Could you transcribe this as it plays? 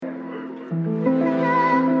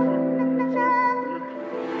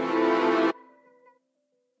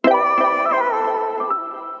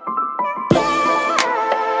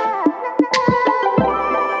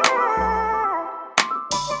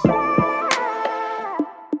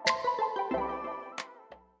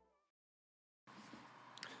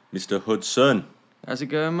Mr. Hudson. How's it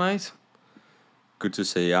going, mate? Good to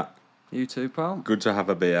see ya. You too, pal. Good to have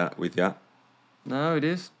a beer with ya. No, it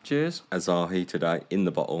is. Cheers. As are he today, in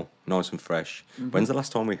the bottle, nice and fresh. Mm-hmm. When's the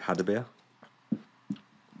last time we had a beer?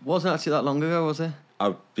 Wasn't actually that long ago, was it?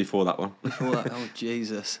 Oh, before that one. Before that, oh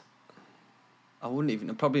Jesus. I wouldn't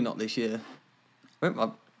even, probably not this year.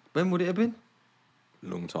 When would it have been?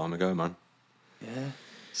 Long time ago, man. Yeah,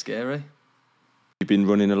 scary. You've been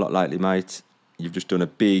running a lot lately, mate. You've just done a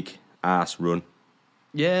big ass run.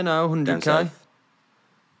 Yeah, no, down 100k. south.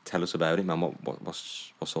 Tell us about it, man.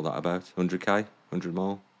 What's all that about? 100k? 100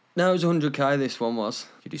 mile? No, it was 100k, this one was.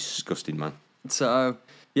 You disgusting, man. So,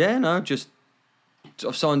 yeah, no, just,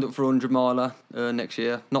 I've signed up for a 100 miler next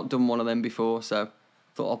year. Not done one of them before, so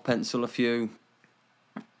thought I'll pencil a few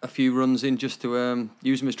runs in just to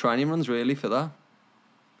use them as training runs, really, for that.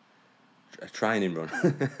 A training run.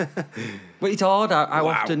 But it's hard, how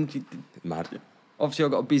Wow. often... Mad. Obviously,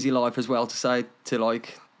 I've got a busy life as well to say to,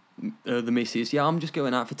 like, the missus, yeah, I'm just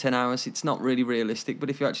going out for 10 hours. It's not really realistic,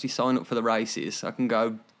 but if you actually sign up for the races, I can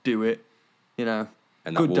go do it, you know.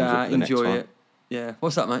 And that good warms you up day, for the next enjoy one. it. Yeah.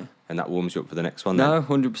 What's that, mate? And that warms you up for the next one, No,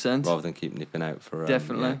 then? 100%. Rather than keep nipping out for...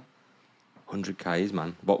 Definitely. 100k's,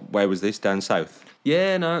 man. Where was this? Down south?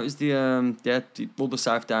 Yeah, no, it was all the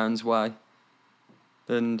South Downs way.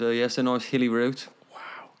 And, it's a nice hilly route.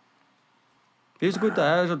 Wow. It was a good day.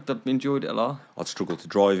 I enjoyed it a lot. I'd struggle to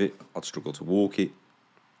drive it. I'd struggle to walk it.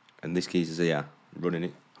 And this geezer's here, running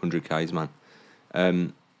it. 100k's,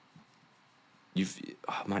 man.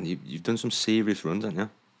 You've done some serious runs, haven't you?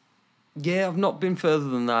 Yeah, I've not been further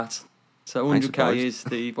than that. So Ain't 100k surprised. is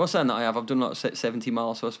the... What's that I have? I've done like 70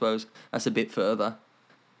 miles, so I suppose that's a bit further.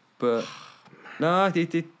 But, no,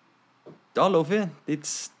 I love it.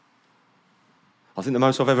 It's... I think the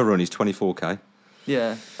most I've ever run is 24k.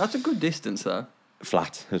 Yeah, that's a good distance, though.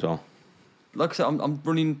 Flat as well. Like I said,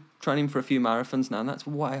 I'm training for a few marathons now, and that's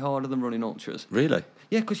way harder than running ultras. Really?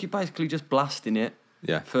 Yeah, because you're basically just blasting it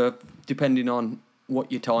Yeah. for, depending on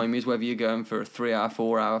what your time is, whether you're going for a 3 hour,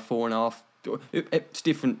 4 hour, 4.5. It's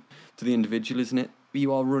different to the individual, isn't it? But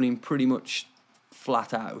you are running pretty much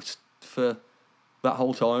flat out for that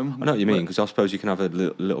whole time. I know what you mean, because I suppose you can have a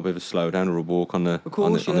little bit of a slowdown or a walk on the Of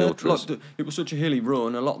course, on the ultras. Like it was such a hilly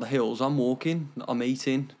run. A lot of the hills, I'm walking, I'm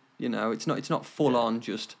eating. You know, it's not full on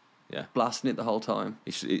just blasting it the whole time.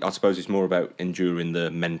 I suppose it's more about enduring the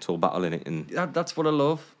mental battle in it, and That's what I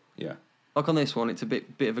love. yeah. Like on this one, it's a bit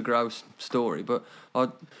of a gross story, but I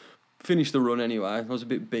finished the run anyway. I was a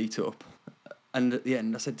bit beat up, and at the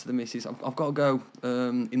end, I said to the missus, "I've got to go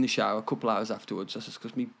in the shower a couple hours afterwards, just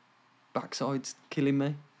because my backside's killing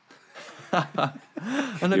me." And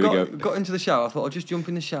I Here we got into the shower. I thought I'd just jump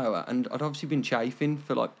in the shower, and I'd obviously been chafing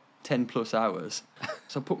for like 10 plus hours.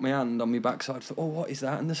 So I put my hand on my backside, thought, oh, what is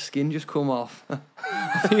that? And the skin just come off.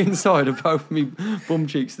 The inside of both my bum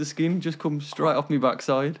cheeks, the skin just comes straight off my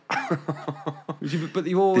backside. But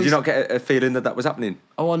you always... Did you not get a feeling that was happening?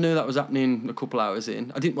 Oh, I knew that was happening a couple hours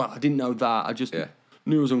in. I didn't know that. I just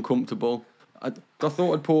knew it was uncomfortable. I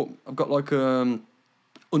thought I've got like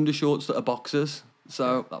undershorts that are boxers.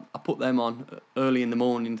 So I put them on early in the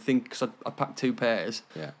morning, because I packed 2 pairs.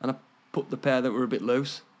 Yeah. And I put the pair that were a bit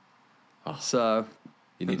loose. Oh. So...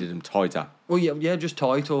 You needed them tighter. Well, yeah, just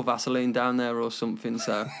tight or Vaseline down there or something.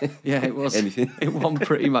 So, yeah, it was. Anything. It wasn't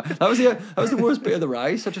pretty much. That was the worst bit of the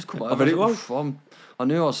race. I just come over. I bet it was. I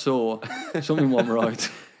knew I saw something wasn't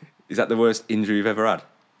right. Is that the worst injury you've ever had?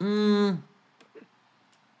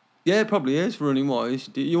 Yeah, it probably is, running wise.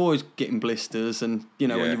 You're always getting blisters, and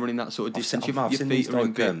when you're running that sort of distance, your feet are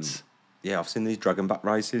in bits. I've seen these dragon back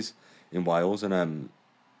races in Wales, and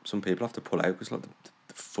some people have to pull out because like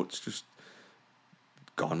the foot's just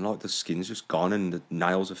gone, like the skin's just gone, and the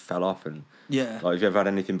nails have fell off, and like, have you ever had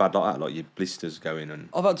anything bad like that, like your blisters going? And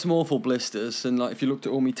I've had some awful blisters, and like if you looked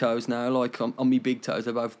at all my toes now, like on my big toes,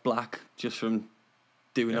 they're both black just from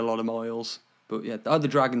doing a lot of miles. But yeah, the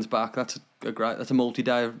dragon's back. That's a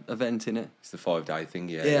multi-day event, innit? It's the 5-day thing,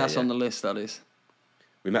 yeah. Yeah, that's on the list. That is.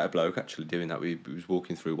 We met a bloke actually doing that. We was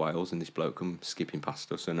walking through Wales, and this bloke come skipping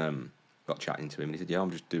past us, and got chatting to him, and he said, "Yeah,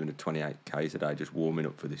 I'm just doing a 28k today, just warming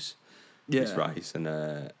up for this race." And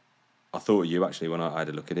I thought of you actually when I had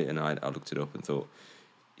a look at it, and I looked it up and thought,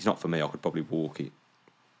 it's not for me. I could probably walk it,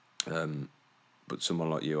 but someone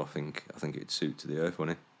like you, I think it'd suit to the earth,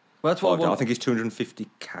 wouldn't it? Well, that's what I think it's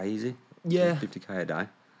 250k, is it? Yeah, 250k a day.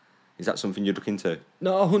 Is that something you'd look into?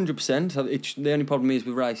 No, 100%. The only problem is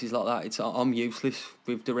with races like that, I'm useless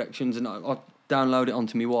with directions, and I download it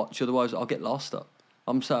onto my watch. Otherwise, I'll get lost.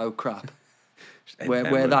 I'm so crap.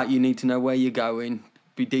 where that you need to know where you're going,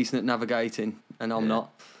 be decent at navigating, and I'm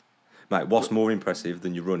not. Mate, what's more impressive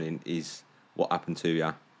than your running is what happened to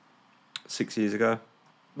you 6 years ago?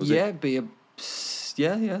 Was yeah, it?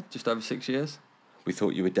 just over 6 years. We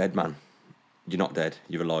thought you were dead, man. You're not dead.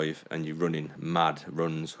 You're alive, and you're running mad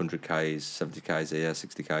runs, 100Ks, 70Ks here,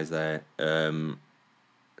 60Ks there.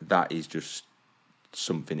 That is just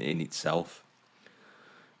something in itself.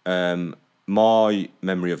 My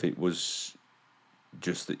memory of it was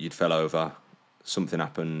just that you'd fell over, something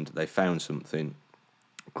happened, they found something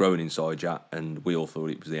growing inside you, and we all thought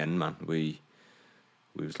it was the end, man. We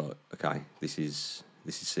was like, okay, this is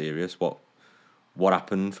serious. What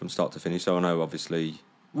happened from start to finish? So I know, obviously.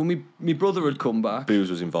 Well, my brother had come back. Booze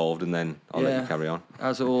was involved, and then I'll let you carry on.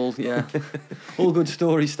 As all good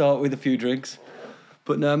stories start with a few drinks.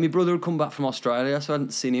 But no, my brother had come back from Australia, so I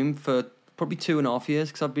hadn't seen him for probably 2.5 years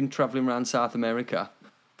because I'd been travelling around South America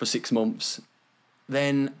for 6 months.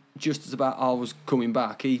 Then, just as about I was coming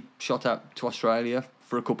back, he shot out to Australia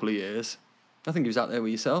for a couple of years. I think he was out there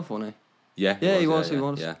with yourself, wasn't he? Yeah, he was.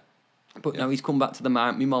 Yeah. But no, he's come back to the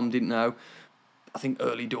mount. My mum didn't know. I think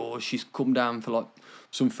early doors, she's come down for like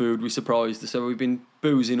some food. We surprised her, so we've been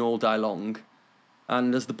boozing all day long.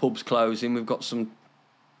 And as the pub's closing, we've got some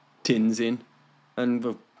tins in, and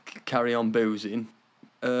we'll carry on boozing.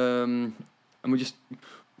 And we just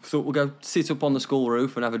thought we'll go sit up on the school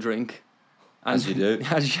roof and have a drink. And as you do.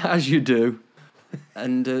 As you do.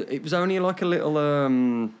 And it was only like a little... I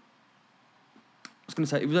was going to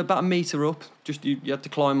say, it was about 1 metre up. Just you had to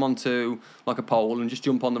climb onto like a pole and just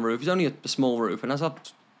jump on the roof. It was only a small roof. And as I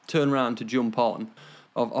turn around to jump on,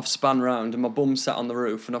 I've spun round and my bum sat on the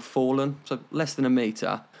roof and I've fallen. So less than 1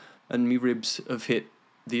 metre. And my ribs have hit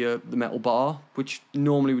the metal bar, which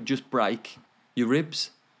normally would just break your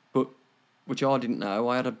ribs. But which I didn't know.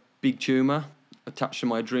 I had a big tumour attached to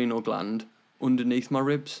my adrenal gland underneath my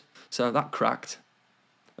ribs. So that cracked.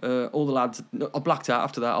 All the lads, I blacked out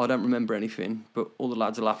after that. I don't remember anything, but all the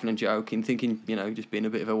lads are laughing and joking, thinking, just being a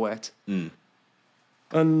bit of a wet. Mm.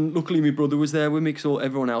 And luckily, my brother was there with me because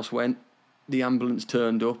everyone else went. The ambulance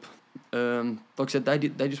turned up. Like I said,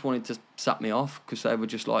 they just wanted to sap me off because they were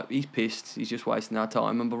just like, he's pissed, he's just wasting our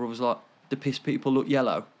time. And my brother was like, the pissed people look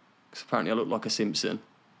yellow because apparently I look like a Simpson.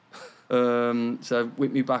 So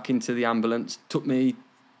whipped me back into the ambulance, took me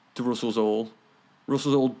to Russell's Hall.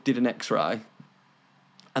 Russell's Hall did an X-ray.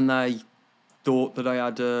 And they thought that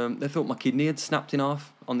they thought my kidney had snapped in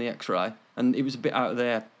half on the X-ray, and it was a bit out of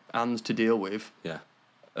their hands to deal with. Yeah.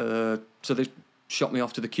 So they shot me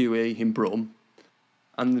off to the QE in Brum,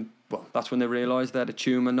 and that's when they realised they had a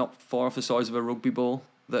tumour not far off the size of a rugby ball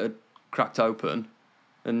that had cracked open,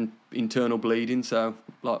 and internal bleeding. So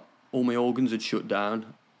like all my organs had shut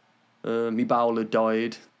down, my bowel had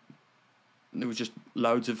died. And there was just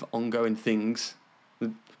loads of ongoing things.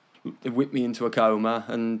 They whipped me into a coma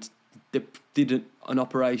and they did an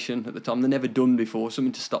operation at the time. They'd never done before,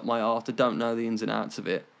 something to stop my heart. I don't know the ins and outs of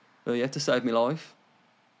it. To save my life.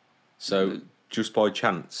 So, just by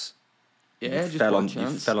chance, you fell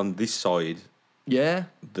on this side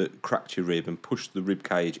that cracked your rib and pushed the rib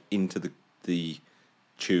cage into the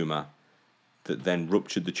tumour that then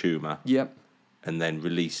ruptured the tumour. Yep. And then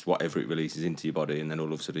released whatever it releases into your body, and then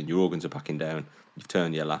all of a sudden your organs are packing down, you've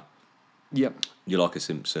turned yellow. Yep. You're like a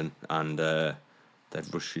Simpson, and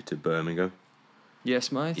they've rushed you to Birmingham.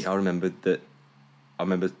 Yes, mate. Yeah, I remember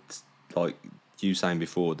like you saying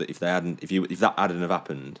before that if that hadn't have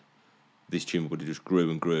happened, this tumour would have just grew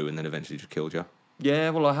and grew, and then eventually just killed you. Yeah,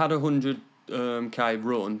 well, I had 100K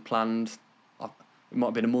run planned. It might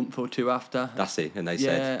have been a month or two after. That's it, and they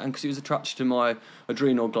said... Yeah, and because it was attached to my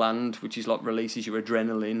adrenal gland, which is like releases your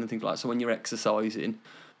adrenaline and things like that. So when you're exercising,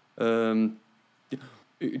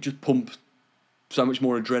 it just pumped so much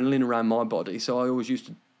more adrenaline around my body. So I always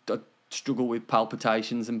used to struggle with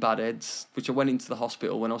palpitations and bad heads, which I went into the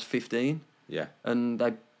hospital when I was 15. Yeah. And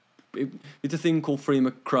it's a thing called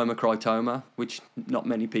phemochromocytoma, which not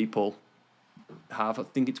many people have. I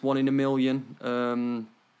think it's 1 in a million. 1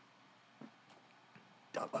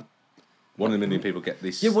 in a million people get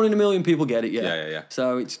this. Yeah, 1 in a million people get it. Yeah.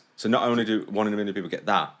 So not only do 1 in a million people get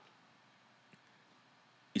that,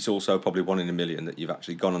 it's also probably 1 in a million that you've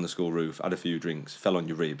actually gone on the school roof, had a few drinks, fell on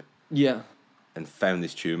your rib. Yeah. And found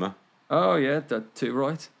this tumour. Oh yeah, that's too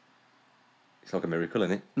right. It's like a miracle,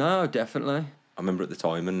 isn't it? No, definitely. I remember at the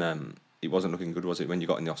time, and it wasn't looking good, was it, when you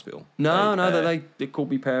got in the hospital? They called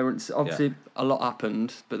me parents. Obviously, a lot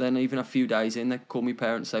happened, but then even a few days in, they called me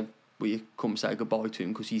parents and said, will you come say goodbye to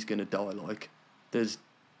him because he's going to die, like,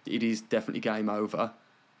 it is definitely game over.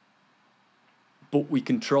 But we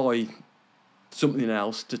can try something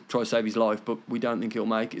else to try to save his life, but we don't think he'll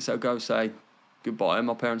make it, so go say goodbye. And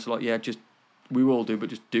my parents were like, yeah, we will do, but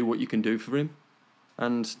just do what you can do for him.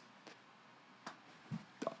 And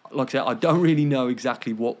like I said, I don't really know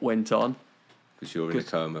exactly what went on. Because you're in a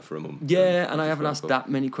coma for a month. Yeah, and I haven't asked that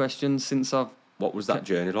many questions since I've... What was that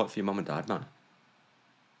journey like for your mum and dad, man?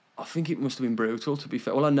 I think it must have been brutal, to be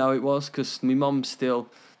fair. Well, I know it was, because my mum still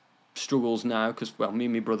struggles now, because, well, me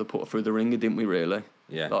and my brother put her through the ringer, didn't we, really?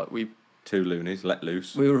 Yeah. Like, we... 2 loonies, let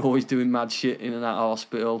loose. We were always doing mad shit in and out of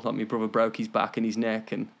hospital. Like, my brother broke his back and his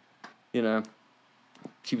neck, and, you know...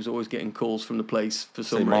 She was always getting calls from the police for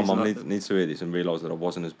some reason. My mum needs to hear this and realise that I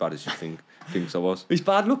wasn't as bad as she thinks I was. It's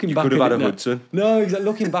bad looking back at it. You could have had a now. Hudson. No, exactly.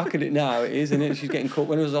 Looking back at it now, it is, isn't it? She's getting called,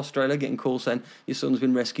 when it was Australia, getting calls saying your son's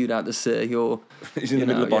been rescued out the sea, or... He's in the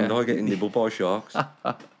middle of Bondi getting nibbled by sharks.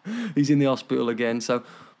 He's in the hospital again. So,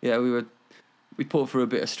 yeah, we put her through a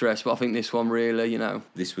bit of stress, but I think this one really, you know...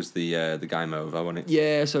 This was the game over, wasn't it?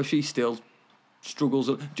 Yeah, so she still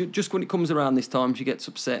struggles. Just when it comes around this time, she gets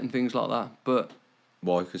upset and things like that, but...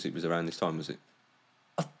 Why? Because it was around this time, was it?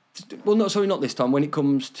 Well, not this time. When it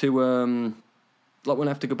comes to like when I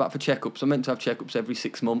have to go back for checkups, I'm meant to have checkups every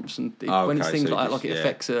 6 months, and when it's things like that, like it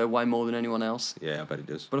affects her way more than anyone else. Yeah, I bet it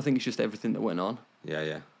does. But I think it's just everything that went on.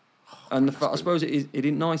 Yeah. And the fact, I suppose it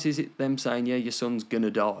isn't nice, is it? Them saying, yeah, your son's gonna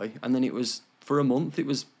die, and then it was for a month. It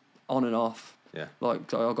was on and off. Yeah.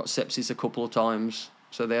 Like I got sepsis a couple of times,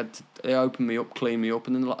 so they opened me up, cleaned me up,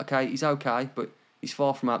 and then they're like, okay, he's okay, but he's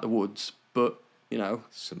far from out the woods, but. You know,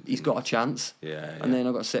 he's got a chance. Yeah. And then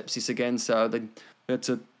I got sepsis again, so they had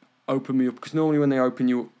to open me up. Because normally when they open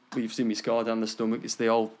you up, well, you've seen me scar down the stomach, it's the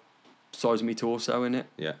whole size of me torso, innit?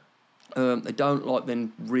 Yeah. They don't like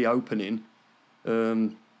then reopening,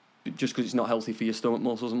 just because it's not healthy for your stomach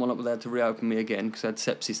muscles. And one up they had to reopen me again because I had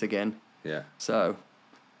sepsis again. Yeah. So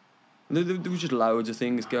there was just loads of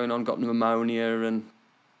things going on. Got pneumonia and...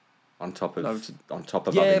 On top of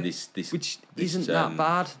having this which isn't that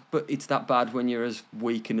bad, but it's that bad when you're as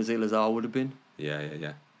weak and as ill as I would have been.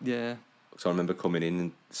 Yeah. Yeah. So I remember coming in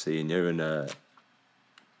and seeing you, and I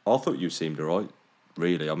thought you seemed alright.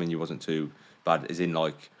 Really, I mean, you wasn't too bad. As in,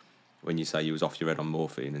 like when you say you was off your head on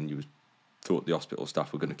morphine, and you thought the hospital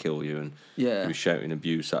staff were going to kill you, and you were shouting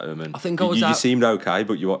abuse at them. And I think you seemed okay,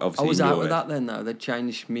 but you obviously I was out with that then though. They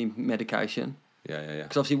changed me medication. Yeah.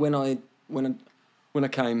 Because obviously when I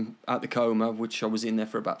came out the coma, which I was in there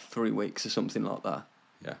for about 3 weeks or something like that,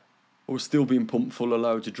 yeah, I was still being pumped full of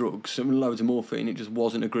loads of drugs, and loads of morphine. It just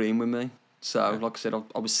wasn't agreeing with me. So, like I said,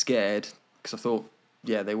 I was scared because I thought,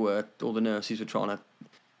 all the nurses were trying to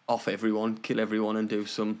off everyone, kill everyone, and do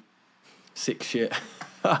some sick shit.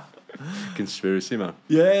 Conspiracy, man.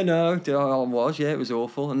 Yeah, no, I was. Yeah, it was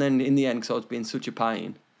awful. And then in the end, because I was being such a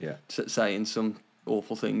pain, saying some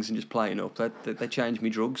awful things and just playing up, they changed me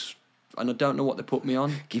drugs. And I don't know what they put me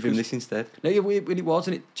on. Give him this instead. No, it was,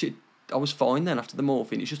 and I was fine then after the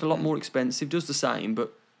morphine. It's just a lot more expensive, does the same,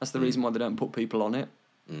 but that's the reason why they don't put people on it.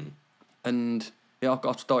 And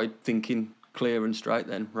I started thinking clear and straight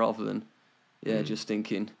then, rather than just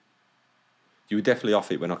thinking. You were definitely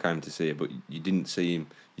off it when I came to see it, but you didn't seem.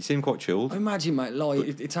 You seemed quite chilled. Imagine, mate,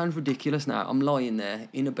 it sounds ridiculous now. I'm lying there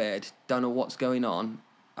in a bed, don't know what's going on,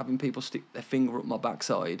 having people stick their finger up my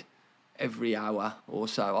backside every hour or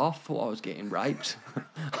so. I thought I was getting raped.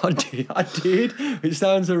 I did. It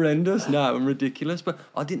sounds horrendous now and ridiculous, but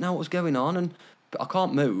I didn't know what was going on, but I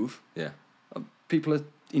can't move. Yeah. People are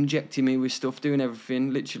injecting me with stuff, doing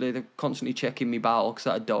everything. Literally, they're constantly checking me bowel because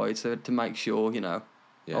I had died, so to make sure, I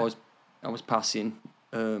was passing,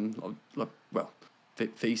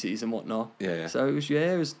 feces and whatnot. Yeah. So it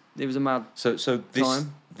was a mad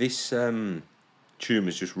time. This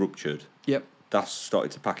tumour's just ruptured. Yep. That's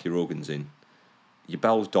started to pack your organs in. Your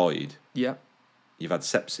bowels died. Yeah. You've had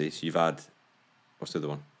sepsis. You've had... What's the other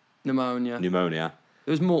one? Pneumonia.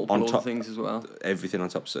 There was multiple other things as well. Everything on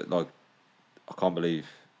top. So, I can't believe...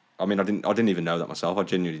 I mean, I didn't even know that myself. I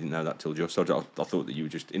genuinely didn't know that till just. I thought that you were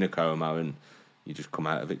just in a coma and you just come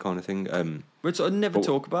out of it kind of thing. But I never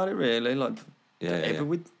talk about it really.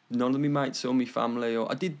 With none of my mates or my family. Or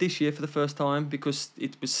I did this year for the first time because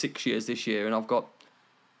it was 6 years this year and I've got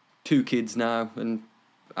 2 kids now and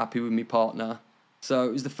happy with my partner. So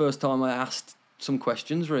it was the first time I asked some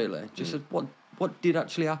questions, really. Just said, what did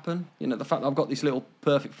actually happen? The fact that I've got this little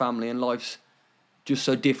perfect family and life's just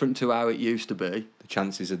so different to how it used to be. The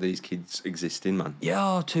chances of these kids existing, man.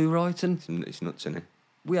 Yeah, too right. And it's nuts, isn't it?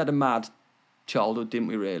 We had a mad childhood, didn't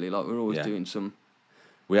we, really? We were always doing some...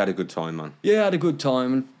 We had a good time, man. Yeah, had a good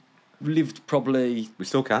time and lived probably... We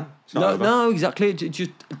still can. No, exactly.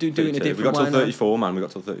 Just doing a different way. We got till 34, man. We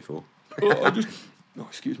got till 34.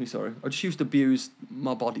 Excuse me, sorry. I just used to abuse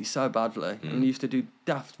my body so badly and used to do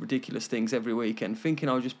daft, ridiculous things every weekend, thinking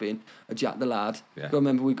I was just being a Jack the Lad. Yeah. I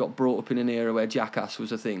remember we got brought up in an era where jackass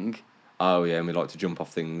was a thing. Oh yeah, and we like to jump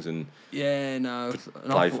off things and Yeah, no.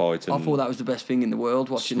 And play fight. I And thought that was the best thing in the world.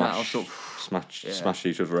 Watching that, I was sort of smash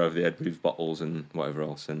each other over the head with bottles and whatever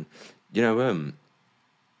else. And you know,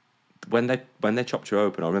 when they chopped you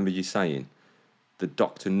open, I remember you saying the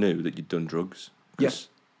doctor knew that you'd done drugs. Yes.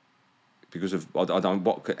 Because of I don't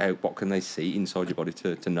what can they see inside your body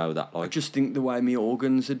to know that, like? I just think the way my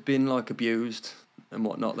organs had been like abused and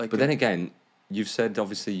whatnot. But then again, you've said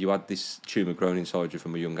obviously you had this tumour growing inside you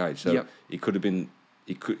from a young age, so it could have been.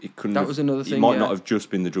 It couldn't. That was another thing. It might not have just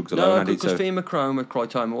been the drugs alone. No, because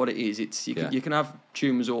pheochromocytoma, what it is, it's you can have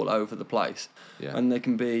tumours all over the place, and they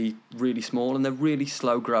can be really small and they're really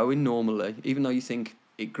slow growing normally. Even though you think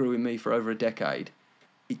it grew in me for over a decade,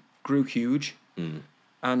 it grew huge,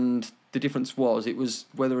 and the difference was it was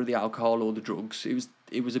whether the alcohol or the drugs.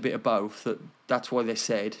 It was a bit of both. That's why they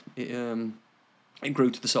said it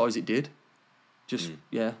grew to the size it did.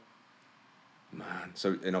 Man,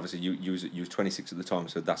 so and obviously you was 26 at the time,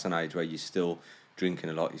 so that's an age where you're still drinking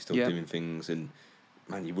a lot, you're still doing things, and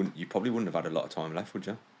man, you probably wouldn't have had a lot of time left, would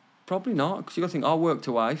you? Probably not, because you got to think I worked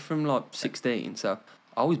away from like 16, so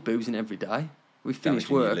I was boozing every day. We finished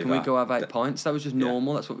work and we'd go have 8 pints. That was just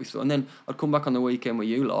normal. That's what we thought. And then I'd come back on the weekend with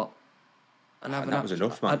you lot. And that was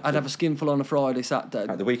enough, man. I'd have a skinful on a Friday,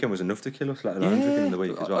 Saturday. The weekend was enough to kill us, let alone drinking in the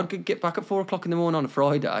week as well. I'd get back at 4 o'clock in the morning on a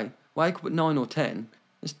Friday, wake up at 9 or 10.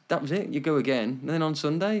 That was it. You go again. And then on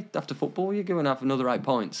Sunday, after football, you go and have another 8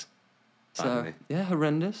 pints. So,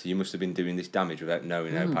 horrendous. So you must have been doing this damage without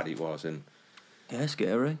knowing how bad it was. And yeah,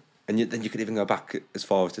 scary. And then you could even go back as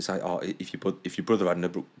far as to say, if your brother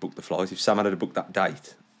hadn't booked the flight, if Sam had booked that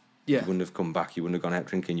date, you wouldn't have come back, you wouldn't have gone out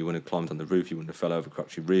drinking, you wouldn't have climbed on the roof, you wouldn't have fell over,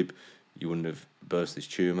 cracked your rib, you wouldn't have burst this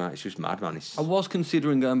tumour. It's just mad, man. I was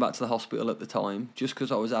considering going back to the hospital at the time, just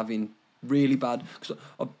because I was having really bad... Cause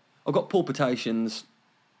I've got palpitations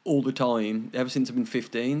all the time, ever since I've been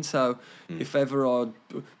 15, so if ever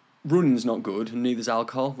running's not good, and neither's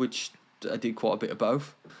alcohol, which I did quite a bit of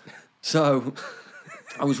both. So...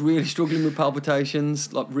 I was really struggling with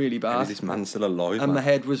palpitations, like really bad. And is this man still alive? And my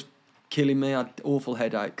head was killing me. I had awful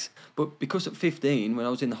headaches. But because at 15, when I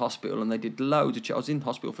was in the hospital and they did loads of checks, I was in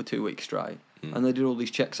hospital for 2 weeks straight, and they did all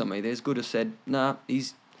these checks on me. They as good as said, nah,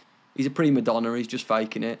 he's a prima donna, he's just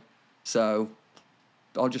faking it. So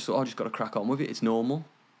I just thought, I just got to crack on with it. It's normal.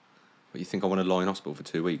 But you think I want to lie in hospital for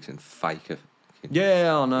 2 weeks and fake a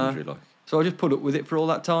I know. injury, like? So I just put up with it for all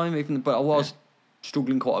that time, but I was...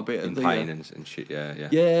 struggling quite a bit in pain and shit, yeah.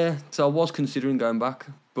 Yeah, so I was considering going back,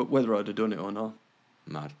 but whether I'd have done it or not.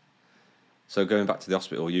 Mad. So going back to the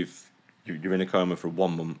hospital, you're in a coma for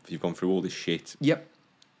 1 month. You've gone through all this shit. Yep.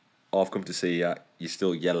 I've come to see you. You're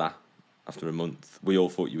still yellow after a month. We all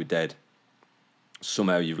thought you were dead.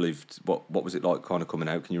 Somehow you've lived. What was it like, kind of coming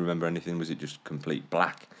out? Can you remember anything? Was it just complete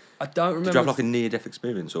black? I don't remember. Did you have like a near-death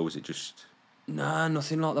experience, or was it just? No,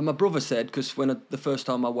 nothing like that. My brother said, because the first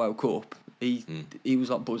time I woke up, he was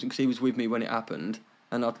like buzzing because he was with me when it happened,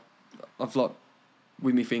 and I've like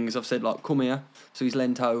with my fingers I've said like, come here. So he's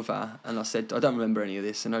leant over and I said, I don't remember any of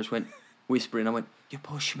this, and I just went whispering. I went, you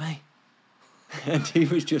push me, and he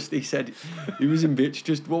said he was in bitch.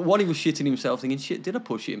 Just one, he was shitting himself, thinking, shit, did I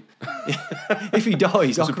push him? If he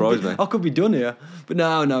dies, I could be done here. But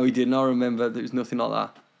no, he didn't. I remember there was nothing like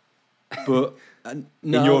that. But.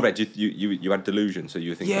 No. In your head, you had delusion, so you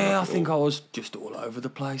were thinking... Yeah, I think I was just all over the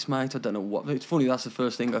place, mate. I don't know what... It's funny, that's the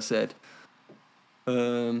first thing I said.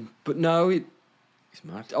 But no, it's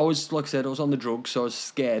mad. I was, like I said, I was on the drugs, so I was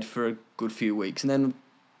scared for a good few weeks. And then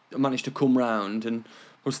I managed to come round, and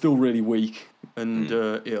I was still really weak and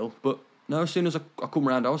ill. But no, as soon as I come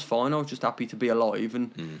round, I was fine. I was just happy to be alive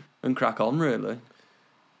and crack on, really.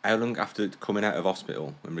 How long after coming out of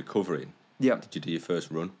hospital and recovering did you do your first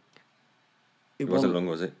run? It wasn't long,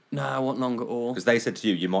 was it? No, it wasn't long at all. Because they said to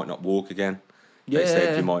you might not walk again. Yeah. They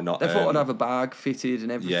said you might not... They thought I'd have a bag fitted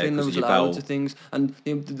and everything. Yeah, there was loads of things. And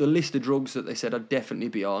the list of drugs that they said I'd definitely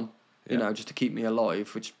be on, just to keep me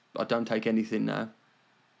alive, which I don't take anything now.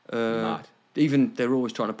 Mad. Even they're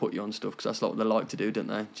always trying to put you on stuff, because that's what they like to do, don't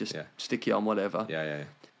they? Just stick you on whatever. Yeah.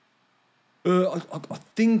 I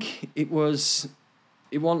think it wasn't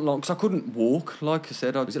long, because I couldn't walk, like I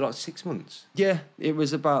said. Was it like 6 months? Yeah, it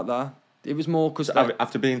was about that. It was more because... So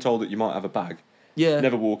after being told that you might have a bag,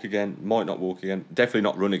 never walk again, might not walk again, definitely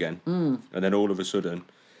not run again, and then all of a sudden,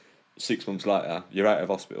 6 months later, you're out of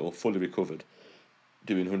hospital, fully recovered,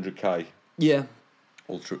 doing 100k. Yeah.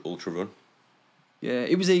 Ultra run. Yeah,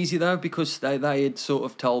 it was easy though, because they had sort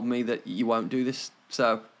of told me that you won't do this.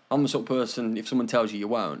 So I'm the sort of person, if someone tells you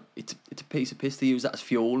won't, it's a piece of piss to use that as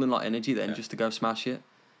fuel and like energy then, just to go smash it.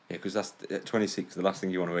 Yeah, because that's at 26, the last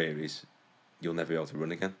thing you want to hear is you'll never be able to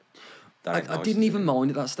run again. That I didn't even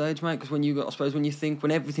mind at that stage, mate, because when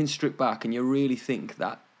when everything's stripped back and you really think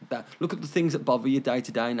that look at the things that bother you day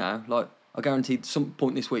to day now. Like, I guarantee some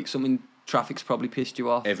point this week, traffic's probably pissed you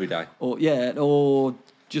off. Every day. Or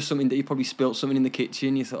just something that you probably spilt something in the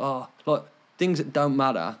kitchen. You thought, like, things that don't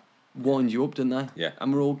matter wind you up, don't they? Yeah.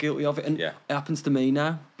 And we're all guilty of it. And it happens to me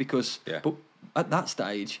now because, but at that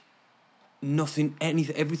stage,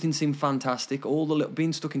 everything seemed fantastic. All the little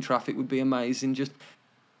being stuck in traffic would be amazing. Just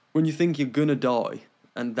when you think you're gonna die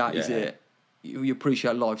and that is it, you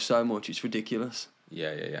appreciate life so much. It's ridiculous.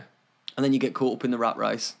 Yeah. And then you get caught up in the rat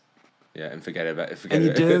race. Yeah, and forget about it. And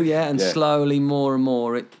you do, and slowly, more and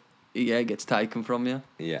more, it gets taken from you.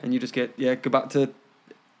 Yeah. And you just go back to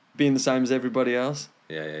being the same as everybody else.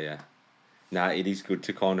 Yeah. Now, it is good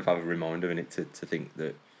to kind of have a reminder in it to think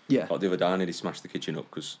that... Yeah. Like the other day, I nearly smashed the kitchen up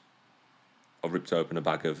because I ripped open a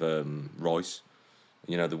bag of rice.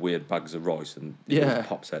 You know, the weird bags of rice, and it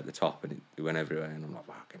pops out the top, and it went everywhere, and I'm like,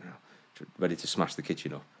 fucking hell. Ready to smash the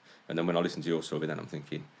kitchen up. And then when I listen to your story, then I'm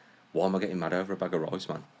thinking, why am I getting mad over a bag of rice,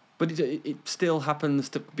 man? But it still happens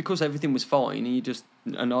because everything was fine,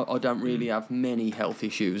 and I don't really have many health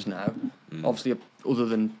issues now. Obviously, other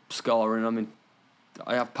than scarring, I mean,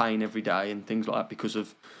 I have pain every day and things like that because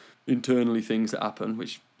of internally things that happen,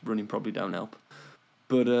 which running probably don't help.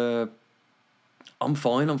 But I'm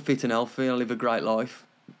fine. I'm fit and healthy. I live a great life.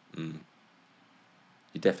 You're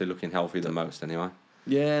definitely looking healthier than most, anyway.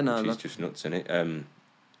 Yeah, no, which is just nuts, innit?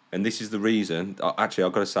 And this is the reason. Actually,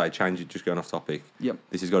 I've got to say, just going off topic. Yep.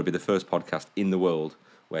 This has got to be the first podcast in the world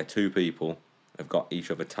where two people have got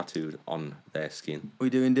each other tattooed on their skin. We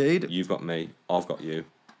do indeed. You've got me. I've got you.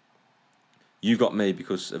 You got me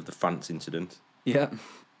because of the France incident. Yeah.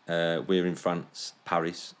 We're in France,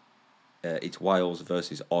 Paris. It's Wales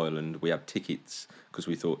versus Ireland. We had tickets because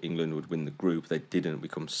we thought England would win the group. They didn't. We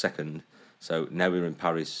come second. So now we're in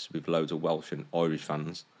Paris with loads of Welsh and Irish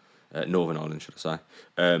fans. Northern Ireland, should I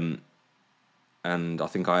say. And I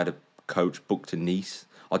think I had a coach booked to Nice.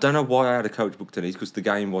 I don't know why I had a coach booked to Nice because the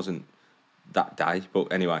game wasn't that day.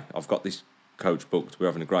 But anyway, I've got this coach booked. We're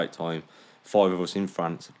having a great time. 5 of us in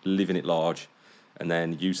France, living it large. And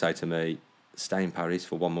then you say to me, stay in Paris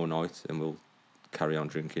for one more night and we'll carry on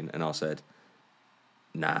drinking. And I said,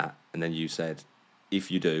 nah. And then you said, if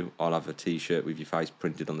you do, I'll have a T-shirt with your face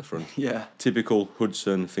printed on the front. Yeah. Typical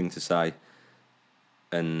Hudson thing to say.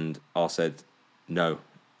 And I said, no,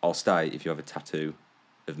 I'll stay if you have a tattoo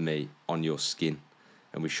of me on your skin.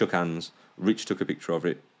 And we shook hands. Rich took a picture of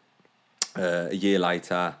it. A year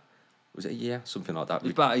later, was it a year? Something like that. It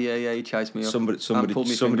was about a year, yeah, he chased me up. Somebody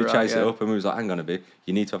chased it up and we was like, hang on a bit,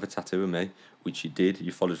 you need to have a tattoo of me, which you did,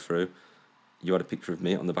 you followed through. You had a picture of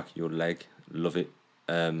me on the back of your leg, love it.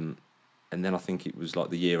 And then I think it was like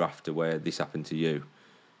the year after where this happened to you.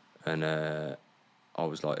 And I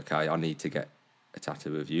was like, okay, I need to get a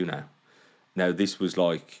tattoo of you now. Now, this was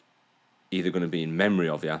like either going to be in memory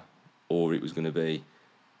of you or it was going to be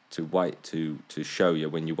to wait to show you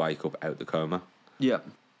when you wake up out the coma. Yeah.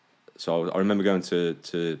 So I remember going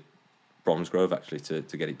to Bromsgrove, actually, to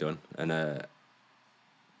get it done. And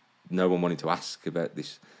no one wanted to ask about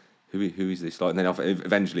this. Who is this? Like, and then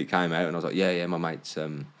eventually it came out and I was like, yeah, my mate's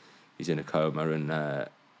he's in a coma. And I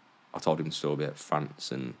told him the story about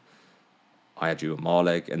France and I had you on my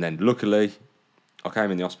leg. And then luckily I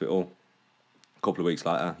came in the hospital a couple of weeks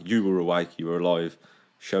later. You were awake, you were alive.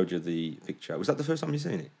 Showed you the picture. Was that the first time you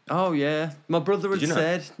seen it? Oh yeah, my brother had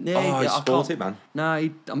said. Yeah, he sport it, man.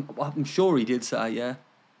 No, I'm sure he did say. Yeah,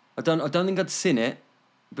 I don't think I'd seen it,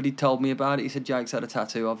 but he told me about it. He said Jake's had a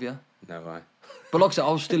tattoo of you. No way. But like I said,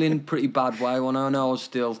 I was still in pretty bad way when I know I was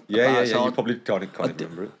still. Yeah. You probably can't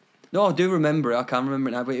remember it. No, I do remember it. I can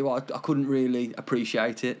remember it now, but I couldn't really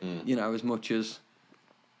appreciate it. You know, as much as.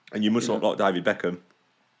 And you must look like David Beckham,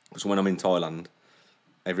 because when I'm in Thailand,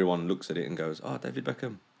 everyone looks at it and goes, "Oh, David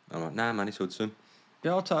Beckham." I'm like, "Nah, man, it's Hudson."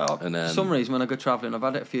 Yeah, I'll tell you. For some reason, when I go travelling, I've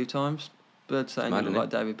had it a few times. Birds saying you look like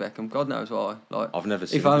David Beckham. God knows why. Like, I've never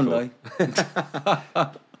seen it before. only.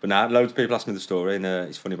 But now, loads of people ask me the story, and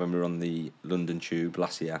it's funny when we were on the London Tube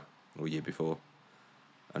last year or year before,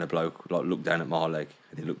 and a bloke looked down at my leg,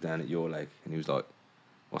 and he looked down at your leg, and he was like,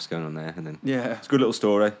 "What's going on there?" And then it's a good little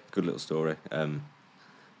story.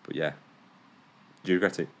 But yeah, do you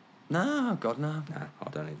regret it? No, God, no. Nah, I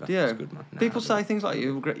don't either. Yeah. It's good, man. Nah, people say things like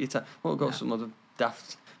you regret your Well, I've got some other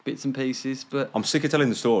daft bits and pieces, but... I'm sick of telling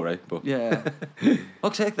the story, but... Yeah. Like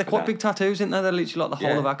I say, they're quite big tattoos, isn't they? They're literally like the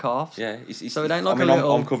whole of our calves. Yeah. So it ain't like a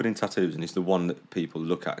little... I'm covered in tattoos, and it's the one that people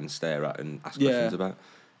look at and stare at and ask questions about.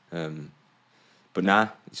 But nah,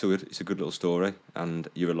 it's a good little story, and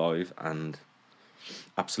you're alive and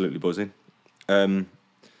absolutely buzzing.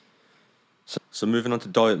 So So moving on to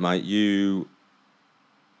diet, mate, you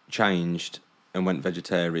changed and went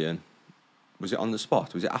vegetarian. Was it on the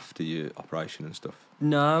spot? Was it after your operation and stuff?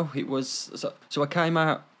 No, it was... So I came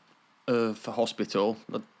out of the hospital.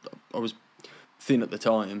 I was thin at the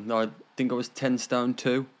time. I think I was 10 stone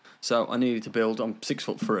 2. So I needed to build... I'm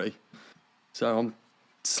 6'3". So I'm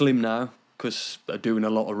slim now because I'm doing a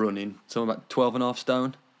lot of running. So I'm about 12.5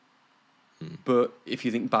 stone. But if you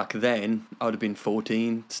think back then, I would have been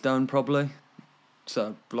 14 stone probably.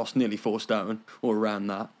 So I lost nearly 4 stone or around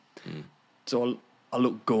that. So I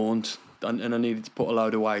looked gaunt and I needed to put a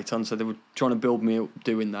load of weight on. So they were trying to build me up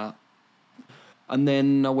doing that. And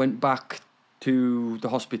then I went back to the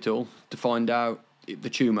hospital to find out the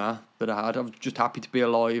tumour that I had. I was just happy to be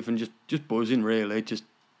alive and just buzzing, really. Just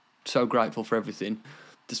so grateful for everything.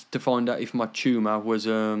 Just to find out if my tumour was...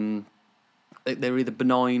 they're either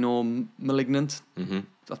benign or malignant. I'm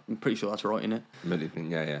pretty sure that's right, innit? Malignant,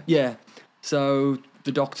 yeah. Yeah. So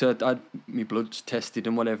the doctor, I had my bloods tested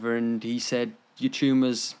and whatever, and he said, your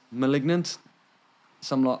tumour's malignant.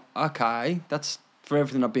 So I'm like, okay, that's for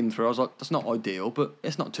everything I've been through. I was like, that's not ideal, but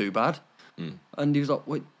it's not too bad. And he was like,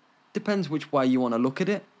 well, it depends which way you want to look at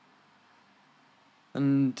it.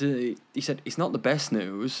 And he said, it's not the best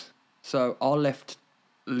news. So I left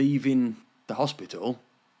leaving the hospital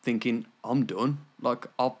thinking, I'm done. Like,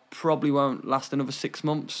 I probably won't last another 6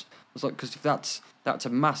 months. I was like, because if that's a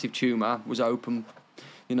massive tumour, was open,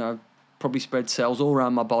 probably spread cells all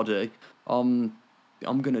around my body, I'm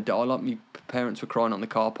going to die. Like, my parents were crying on the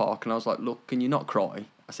car park, and I was like, look, can you not cry?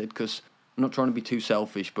 I said, because I'm not trying to be too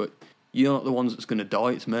selfish, but you're not the ones that's going to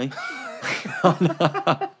die, it's me.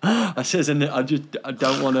 I says, and I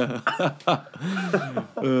don't want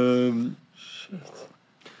to...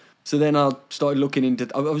 So then I started looking into...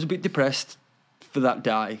 I was a bit depressed for that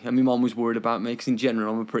day, and my mum was worried about me, because in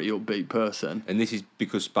general, I'm a pretty upbeat person. And this is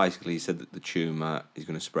because basically he said that the tumour is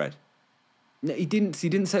going to spread. No, he didn't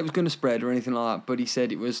say it was going to spread or anything like that, but he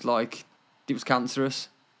said it was cancerous.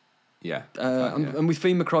 Yeah. And with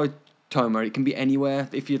phenocryptoma, it can be anywhere.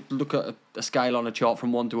 If you look at a scale on a chart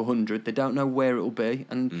from 1 to 100, they don't know where it will be.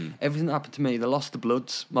 And everything that happened to me, they lost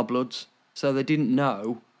my bloods, so they didn't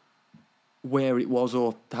know where it was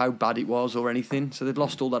or how bad it was or anything. So they'd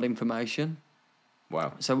lost all that information.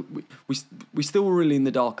 Wow. So we still were really in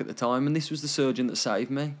the dark at the time, and this was the surgeon that saved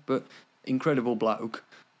me. But incredible bloke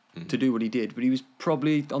to do what he did. But he was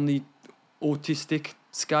probably on the autistic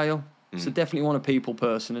scale. So definitely want a people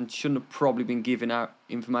person, and shouldn't have probably been giving out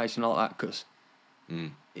information like that, because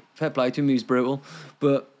fair play to him, he was brutal.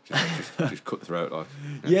 But just cut throat like.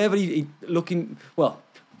 Yeah, but he looking... Well,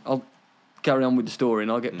 I'll carry on with the story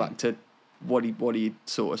and I'll get back to what he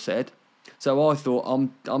sort of said. So I thought,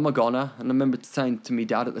 I'm a goner. And I remember saying to me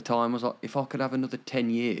dad at the time, I was like, if I could have another 10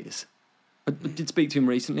 years... I did speak to him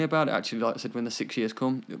recently about it, actually, like I said, when the 6 years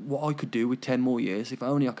come, what I could do with 10 more years. If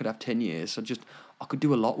only I could have 10 years, I could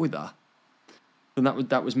do a lot with that. And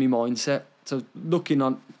that was my mindset. So looking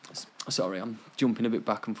on... Sorry, I'm jumping a bit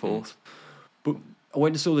back and forth. But I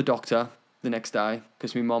went to saw the doctor the next day,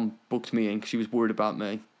 because my mum booked me in because she was worried about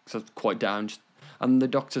me, because I was quite down. And the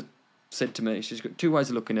doctor said to me, she's got 2 ways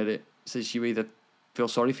of looking at it. Says you either feel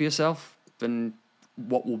sorry for yourself, and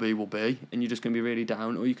what will be, and you're just going to be really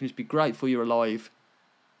down, or you can just be grateful you're alive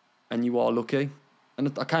and you are lucky.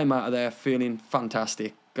 And I came out of there feeling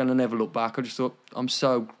fantastic, and I never looked back. I just thought, I'm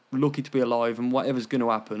so lucky to be alive, and whatever's going to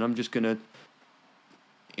happen, I'm just going to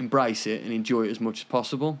embrace it and enjoy it as much as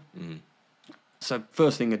possible. So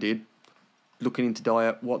first thing I did, looking into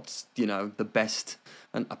diet, what's the best,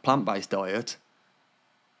 and a plant-based diet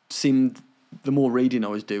seemed, the more reading I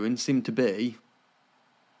was doing, seemed to be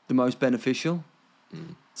the most beneficial.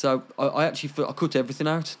 So I actually I cut everything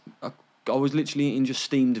out. I was literally eating just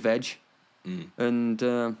steamed veg, and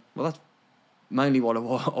that's mainly what I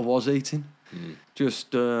was eating.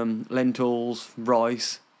 Just lentils,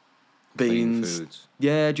 rice, beans. Clean foods.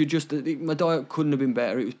 Yeah, my diet couldn't have been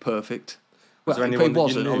better. It was perfect. Was there Well, anyone it that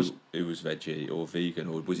wasn't. you knew I was who was veggie or vegan,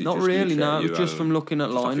 or was it not just really. you No, it was your just own, from looking at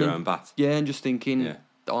just off line. your own bat? Yeah, and just thinking, Yeah.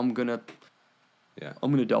 I'm gonna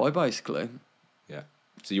die basically. Yeah.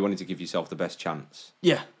 So you wanted to give yourself the best chance.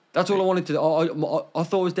 Yeah, that's all I wanted to do. I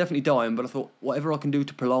thought I was definitely dying, but I thought whatever I can do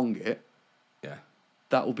to prolong it,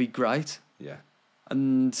 that will be great. Yeah.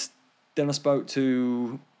 And then I spoke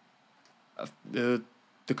to the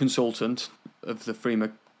consultant of the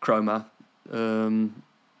COMA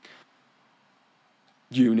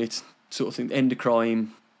unit, sort of thing,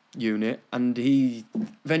 endocrine unit, and he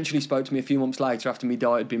eventually spoke to me a few months later after my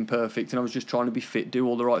diet had been perfect and I was just trying to be fit, do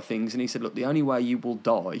all the right things, and he said, look, the only way you will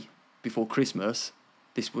die before Christmas,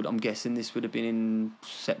 I'm guessing this would have been in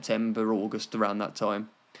September, August, around that time,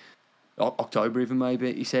 October even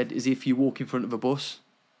maybe. He said, as if you walk in front of a bus.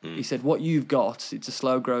 He said, what you've got, it's a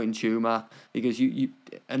slow-growing tumour. He goes,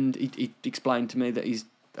 and he explained to me that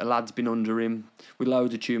a lad's been under him with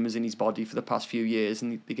loads of tumours in his body for the past few years,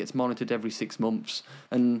 and he gets monitored every 6 months,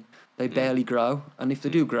 and they barely grow. And if they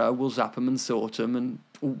do grow, we'll zap them and sort them, and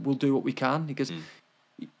we'll do what we can. He goes,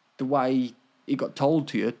 the way it got told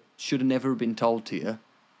to you should have never been told to you,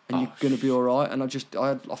 and you're going to be all right. And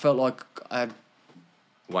I felt like I had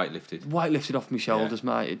weight lifted off my shoulders,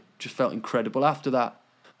 mate. It just felt incredible. After that,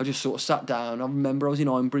 I just sort of sat down. I remember I was in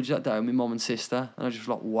Ironbridge that day with my mum and sister, and I just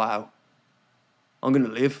was like, wow, I'm going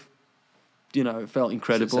to live. You know, it felt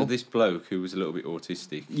incredible. So this bloke who was a little bit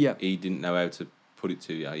autistic, yeah, he didn't know how to put it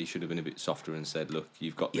to you. He should have been a bit softer and said, look,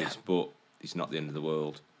 you've got this, but it's not the end of the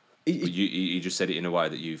world. He just said it in a way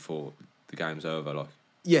that you thought the game's over, like.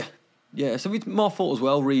 Yeah. So it's my fault as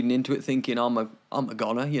well, reading into it, thinking I'm a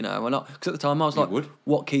goner, you know. And because at the time I was like,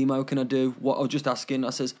 what chemo can I do? What I was just asking. I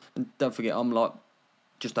says, and don't forget, I'm like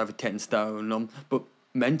just over 10 stone. But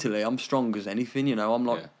mentally, I'm strong as anything, you know. I'm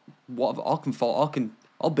like, what I can fight,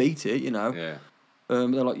 I'll beat it, you know. Yeah. They're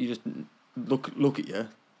like, you just look at you.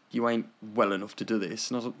 You ain't well enough to do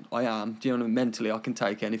this. And I was like, I am. Do you know what I mean? Mentally, I can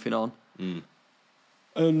take anything on.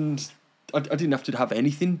 And I didn't have to have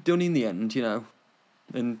anything done in the end, you know.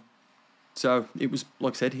 And so it was,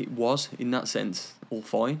 like I said, it was, in that sense, all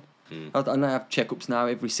fine. I have checkups now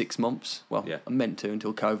every 6 months. Well, I meant to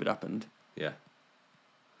until COVID happened. Yeah.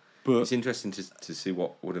 But it's interesting to see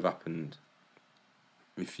what would have happened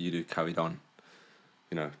if you'd have carried on,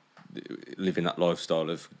 you know, living that lifestyle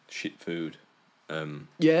of shit food,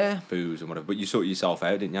 booze and whatever. But you sorted yourself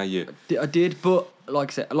out, didn't you? I did, but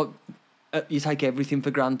like I said, you take everything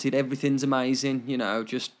for granted. Everything's amazing, you know.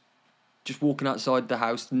 Just walking outside the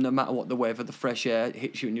house, no matter what the weather, the fresh air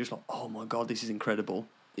hits you, and you're just like, oh my God, this is incredible.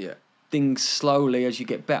 Yeah. Things slowly, as you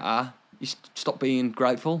get better, you stop being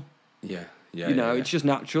grateful. Yeah. You know, it's just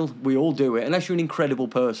natural. We all do it. Unless you're an incredible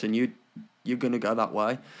person, you're going to go that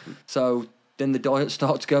way. So then the diet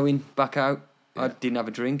starts going back out. I didn't have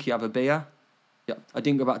a drink. You have a beer. Yeah, I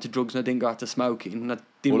didn't go back to drugs and I didn't go back to smoking. And I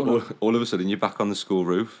didn't all of a sudden, you're back on the school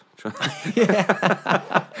roof.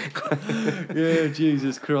 Yeah,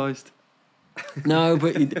 Jesus Christ. No,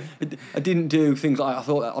 but I didn't do things like I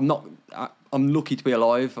thought. I'm lucky to be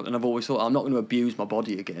alive, and I've always thought I'm not going to abuse my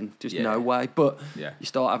body again. Just no way. But you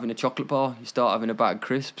start having a chocolate bar, you start having a bag of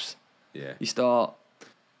crisps. Yeah. You start.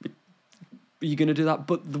 You're going to do that.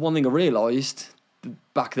 But the one thing I realised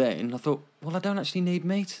back then, I thought, well, I don't actually need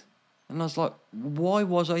meat, and I was like, why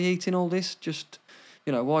was I eating all this? Just,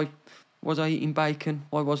 you know, why was I eating bacon?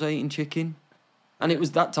 Why was I eating chicken? And it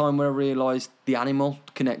was that time where I realised the animal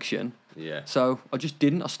connection. Yeah. So I just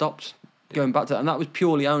didn't. I stopped going back to that, and that was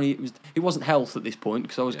purely only it wasn't health at this point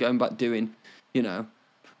because I was going back doing, you know,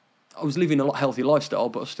 I was living a lot healthier lifestyle,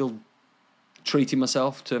 but I was still treating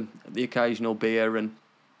myself to the occasional beer, and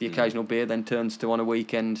the occasional beer then turns to on a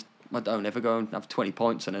weekend. I don't ever go and have 20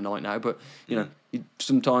 pints in a night now, but you know, you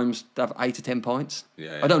sometimes have 8 or 10 pints.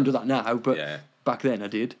 Yeah. I don't do that now, but back then I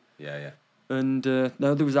did. Yeah. And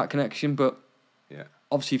no, there was that connection, but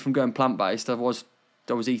obviously from going plant based, I was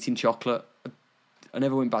eating chocolate. I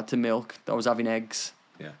never went back to milk. I was having eggs.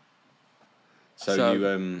 Yeah. So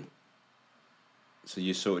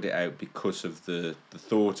you sorted it out because of the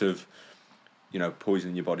thought of, you know,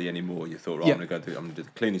 poisoning your body anymore. You thought, right, I'm going to do the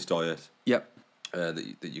cleanest diet. Yep.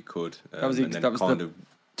 That you could. That was the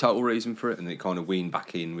total reason for it. And it kind of weaned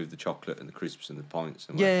back in with the chocolate and the crisps and the pints.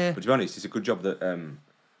 And but to be honest, it's a good job that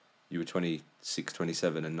you were 26,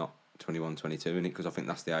 27 and not 21, 22, innit? Because I think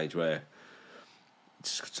that's the age where it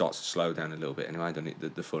starts to slow down a little bit anyway, doesn't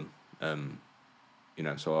it? The fun. You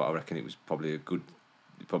know, so I reckon it was probably it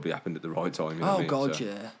probably happened at the right time. You know what I mean? God, so,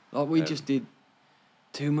 yeah. Like we just did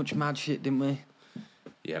too much mad shit, didn't we?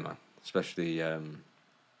 Yeah, man. Especially, oh,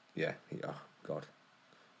 God.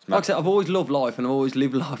 Like I said, I've always loved life and I've always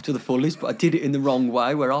lived life to the fullest, but I did it in the wrong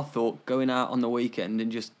way where I thought going out on the weekend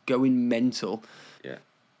and just going mental. Yeah.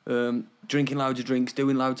 Drinking loads of drinks,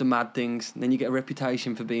 doing loads of mad things, and then you get a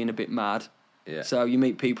reputation for being a bit mad. Yeah. So you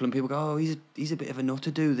meet people and people go, oh, he's a bit of a nut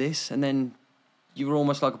to do this, and then you were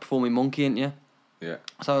almost like a performing monkey, ain't you? Yeah.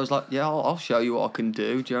 So I was like, yeah, I'll show you what I can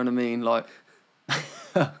do. Do you know what I mean? Like,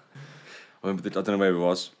 I don't know where it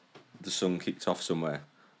was. The song kicked off somewhere.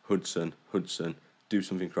 Hudson, do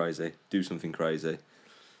something crazy.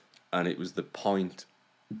 And it was the pint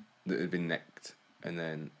that had been necked, and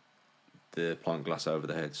then the pint glass over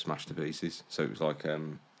the head smashed to pieces. So it was like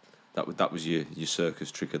That was your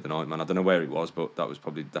circus trick of the night, man. I don't know where it was, but that was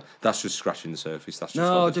probably that's just scratching the surface. That's just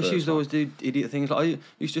no, like I just used to always do idiot things. Like I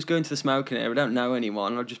used to just go into the smoking area. I don't know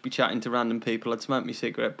anyone. I'd just be chatting to random people. I'd smoke my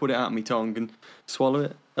cigarette, put it out my tongue, and swallow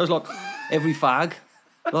it. That was like every fag.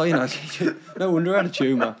 Like, you know, no wonder I had a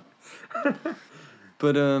tumour.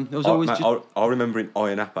 But it was always. I remember in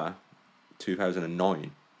Iron Appa,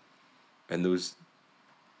 2009, and there was.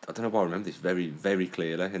 I don't know why I remember this very, very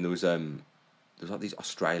clearly, and there was like these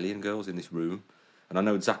Australian girls in this room, and I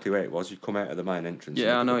know exactly where it was. You come out of the main entrance.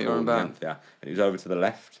 Yeah, I know what you're on about. And it was over to the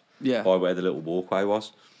left, yeah, by where the little walkway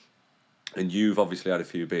was. And you've obviously had a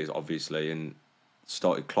few beers, obviously, and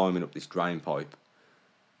started climbing up this drain pipe,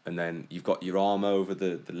 and then you've got your arm over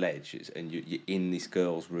the ledge, and you're in this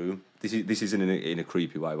girl's room. This isn't in a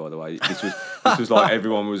creepy way, by the way. This was like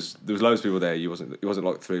everyone was. There was loads of people there. It wasn't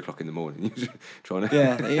like 3 o'clock in the morning. You were trying to.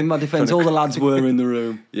 Yeah, in my defence, all the lads were in the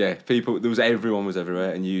room. Yeah, everyone was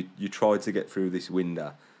everywhere, and you tried to get through this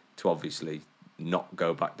window to obviously not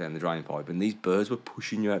go back down the drain pipe, and these birds were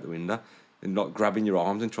pushing you out the window and like grabbing your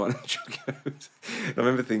arms and trying to chuck you out. I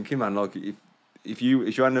remember thinking, man, like if you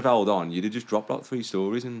hadn't have held on, you'd have just dropped like 3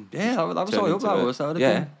 stories and yeah, that was all up. That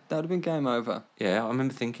would have been game over. Yeah, I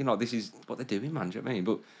remember thinking like this is what they're doing, man. Do you know what I mean?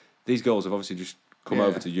 But these girls have obviously just come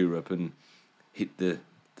over to Europe and hit the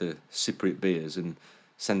Cypriot beers and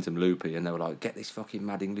sent them loopy, and they were like, "Get this fucking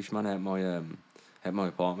mad Englishman out my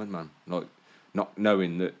apartment, man!" Like not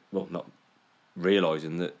knowing that, well, not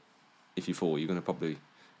realising that if you fall, you're gonna probably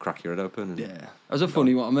crack your head open. And yeah, that was a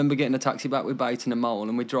funny one. I remember getting a taxi back with Bait and a Mole,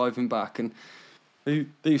 and we're driving back, and they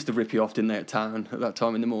used to rip you off, didn't they, at town at that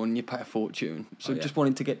time in the morning? You pay a fortune. So just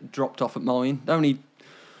wanted to get dropped off at mine. It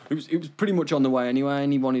was pretty much on the way anyway,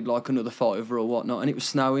 and he wanted like another $5 or whatnot, and it was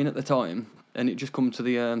snowing at the time, and it just come to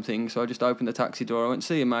the thing. So I just opened the taxi door. I went,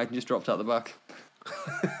 "See you, mate," and just dropped out the back.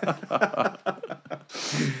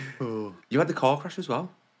 You had the car crash as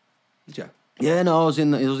well, did you? Yeah, no, I was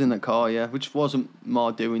in the car, yeah, which wasn't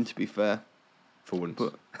my doing, to be fair. For once.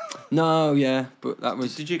 But no, yeah, but that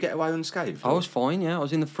was. Did you get away unscathed? I was fine, yeah. I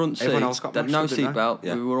was in the front seat. Everyone else got no mashed, didn't they? seatbelt.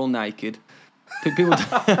 Yeah. We were all naked. People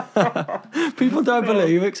don't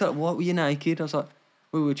believe it. It's like, what, were you naked? I was like,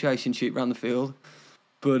 we were chasing sheep around the field.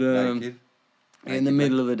 But naked in the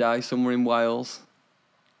middle of the day, somewhere in Wales.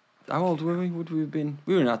 How old were we? Would we have been?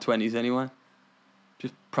 We were in our 20s anyway.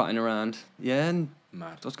 Just prattling around. Yeah, and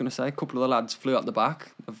mad. I was going to say, a couple of the lads flew out the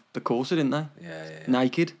back of the Corsa, didn't they? Yeah.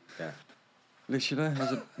 Naked. Yeah.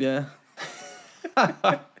 Literally. Yeah.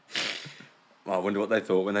 Well, I wonder what they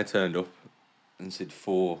thought when they turned up and said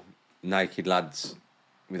 4 naked lads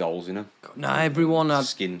with holes in them. No, everyone had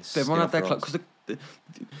skin. Everyone had their clothes, because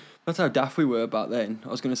that's how daft we were back then. I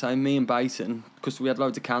was going to say, me and Baton, because we had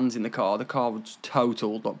loads of cans in the car. The car was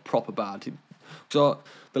totaled, like proper bad. So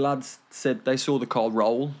the lads said they saw the car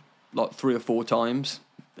roll like 3 or 4 times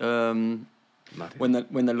when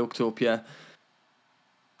they looked up. Yeah.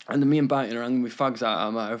 And then me and Baton are hanging with fags out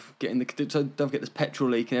our mouth, so don't get this petrol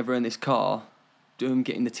leaking everywhere in this car,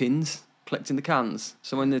 getting the tins, collecting the cans.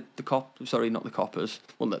 So when not the coppers,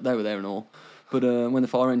 well, they were there and all, but when the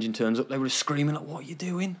fire engine turns up, they were just screaming like, "What are you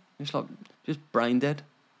doing?" It's like, just brain dead.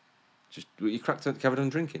 Just you carried on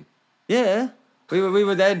drinking? Yeah. We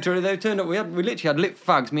were there. They turned up. We literally had lit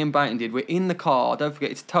fags. Me and Baton did. We're in the car. Don't forget,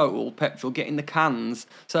 it's total petrol. Getting the cans.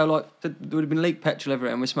 So like there would have been leaked petrol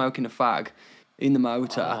everywhere, and we're smoking a fag in the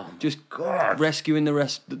motor, rescuing the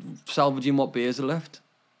rest, salvaging what beers are left.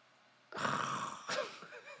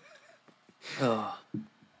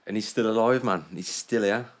 And he's still alive, man. He's still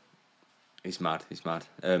here. He's mad.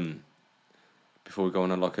 Before we go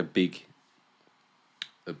on like a big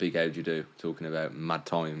how'd you do, talking about mad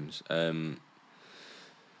times.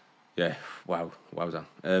 Yeah, wowza.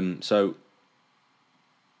 So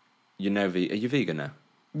are you vegan now?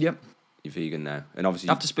 Yep. You're vegan now, and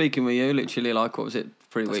obviously after speaking with you, literally like, what was it,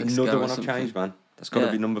 3 weeks ago? Another one I've changed, man. That's got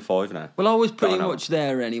to be number 5 now. Well, I was pretty much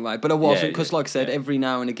there anyway, but I wasn't, because like I said, every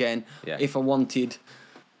now and again, if I wanted,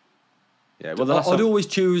 well, I'd always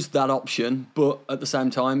choose that option. But at the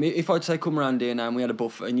same time, if I'd say come around here now and we had a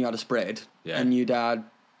buffet and you had a spread, and you'd had,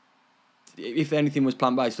 if anything was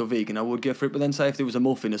plant-based or vegan, I would go for it. But then say if there was a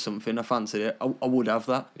muffin or something, I fancied it, I would have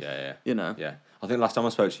that. Yeah. You know? Yeah. I think last time I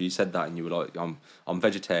spoke to you, you said that and you were like, I'm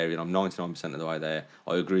vegetarian, I'm 99% of the way there.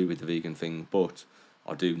 I agree with the vegan thing, but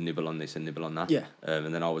I do nibble on this and nibble on that. Yeah.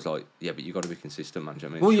 And then I was like, yeah, but you got to be consistent, man. Do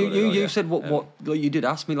you know what I mean? Well, you said what like you did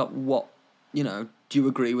ask me like what, do you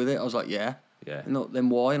agree with it? I was like, yeah. Yeah. And then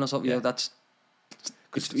why? And I was like, that's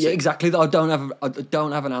exactly that. I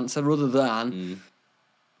don't have an answer other than.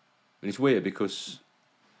 And it's weird because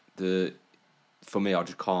for me, I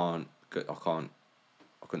just can't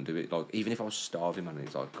couldn't do it. Like, even if I was starving, man,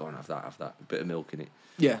 it's like, go on, have that, a bit of milk in it.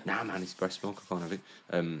 Yeah. Nah, man, it's breast milk, I can't have it.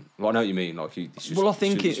 Well, I know what you mean. Like, it's just, well, I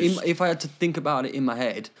think it's just, if I had to think about it in my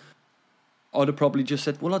head, I'd have probably just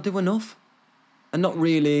said, well, I do enough. And not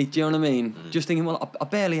really, do you know what I mean? Just thinking, well, I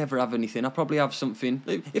barely ever have anything. I probably have something.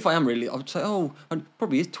 If I am really, I would say, it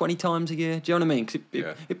probably is 20 times a year. Do you know what I mean?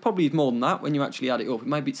 Because it probably is more than that when you actually add it up.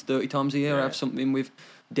 Maybe it's 30 times a year I have something with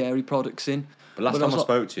dairy products in. But last time I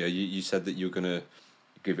spoke to you, you said that you were going to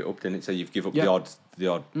give it up, didn't it? So you've given up the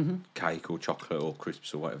odd cake or chocolate or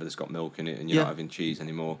crisps or whatever that's got milk in it, and you're not having cheese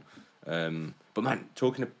anymore. But man,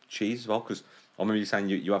 talking of cheese as well, because I remember you saying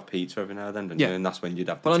you have pizza every now and then, don't you? And that's when you'd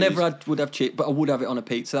have the cheese. I never would have cheese, but I would have it on a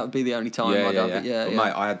pizza. That would be the only time I'd have it. Yeah, but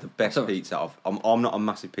mate, I had the best pizza. I'm not a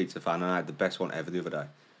massive pizza fan, and I had the best one ever the other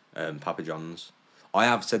day. Papa John's. I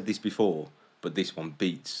have said this before, but this one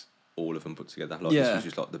beats all of them put together. Like, this was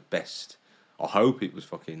just like the best. I hope it was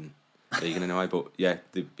fucking vegan anyway, but yeah,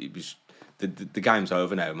 it was. The game's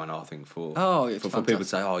over now, man. I think for people to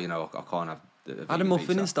say, I can't have. I had a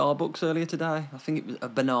muffin in Starbucks earlier today. I think it was a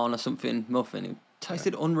banana something muffin. It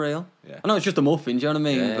tasted unreal. Yeah. I know it's just a muffin. Do you know what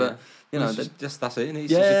I mean? But you know, that's it. Isn't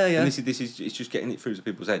it? And this is it's just getting it through to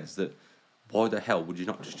people's heads that why the hell would you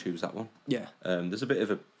not just choose that one? Yeah. There's a bit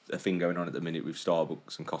of a thing going on at the minute with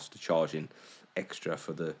Starbucks and Costa charging extra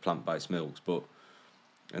for the plant-based milks,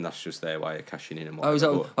 and that's just their way of cashing in and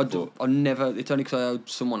whatever. I never. It's only because I owed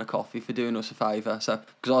someone a coffee for doing us a favour. So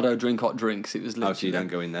because I don't drink hot drinks, it was literally. So you don't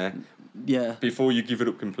go in there. Yeah. Before you give it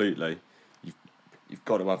up completely, you've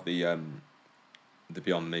got to have the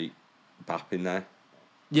Beyond Meat BAP in there.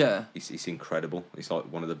 Yeah. It's incredible. It's like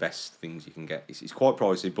one of the best things you can get. It's quite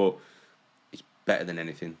pricey, but it's better than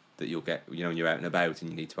anything that you'll get. You know, when you're out and about and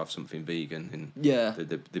you need to have something vegan. And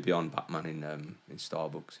the Beyond BAP man in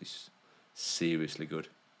Starbucks is seriously good.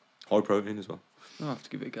 High protein as well. I'll have to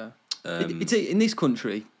give it a go. It's in this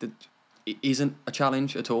country that it isn't a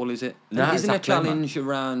challenge at all, is it? No, it isn't a challenge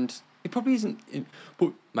around. It probably isn't.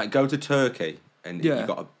 But mate, go to Turkey and you've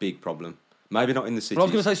got a big problem. Maybe not in the cities. But I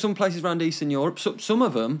was going to say some places around Eastern Europe. Some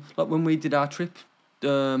of them, like when we did our trip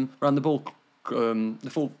around the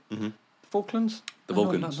Falklands. The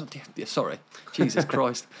Balkans. Sorry, Jesus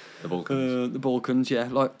Christ. The Balkans. The Balkans. Yeah,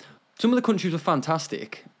 like some of the countries were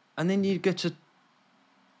fantastic, and then you get to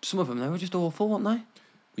some of them. They were just awful, weren't they?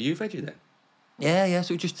 Were you veggie then? Yeah.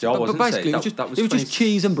 So it was just. But basically, it was just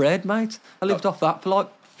cheese and bread, mate. I lived off that for like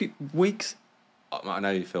weeks. I know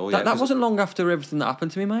you feel. That wasn't long after everything that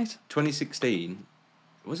happened to me, mate. 2016,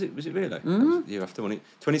 was it really? Mm-hmm. Was the year after, wasn't it?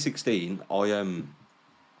 2016,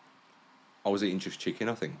 I was eating just chicken,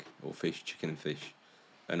 I think, or chicken and fish,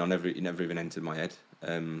 and it never even entered my head.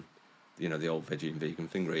 The old veggie and vegan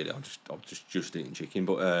thing. Really, I was just eating chicken,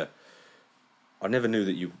 but I never knew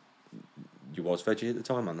that you was veggie at the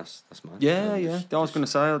time, man. That's mad. Yeah. I was going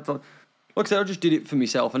to say, like I said, I just did it for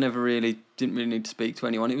myself. I didn't really need to speak to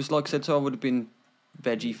anyone. It was like I said, so I would have been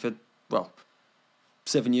veggie for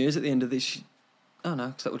 7 years at the end of this. Oh no,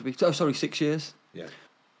 because that would be 6 years. Yeah.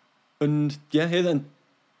 And here then.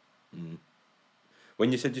 Mm.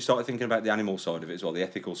 When you said you started thinking about the animal side of it as well, the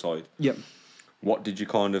ethical side. Yep. What did you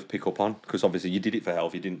kind of pick up on? Because obviously you did it for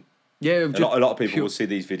health. You didn't. Yeah. A lot of people will see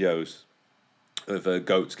these videos of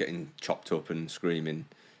goats getting chopped up and screaming,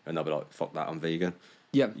 and they'll be like, "Fuck that, I'm vegan."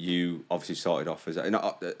 Yeah. You obviously started off as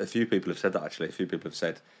a few people have said that actually. A few people have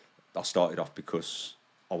said I started off because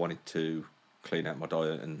I wanted to clean out my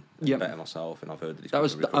diet and better myself, and I've heard that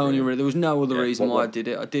was the only reason. There was no other reason why I did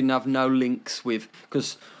it. I didn't have no links with,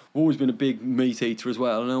 because I've always been a big meat eater as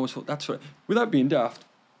well, and I always thought that's right. Without being daft,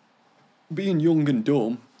 being young and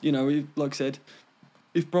dumb, like I said,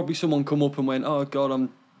 if probably someone come up and went, "Oh God,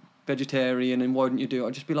 I'm vegetarian, and why didn't you do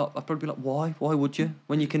it?" I'd probably be like, why would you,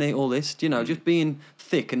 when you can eat all this? Just being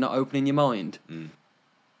thick and not opening your mind.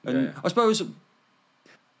 And I suppose,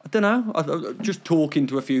 I don't know, I just talking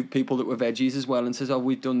to a few people that were veggies as well, and says,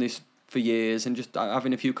 we've done this for years, and just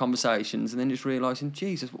having a few conversations, and then just realising,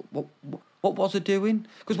 Jesus, what was I doing?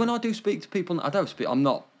 Because when I do speak to people, I'm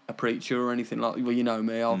not a preacher or anything like, well, you know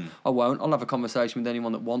me, I'll have a conversation with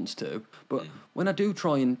anyone that wants to, but when I do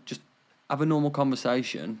try and just have a normal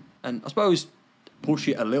conversation, and I suppose push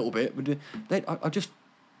it a little bit, but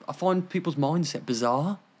I find people's mindset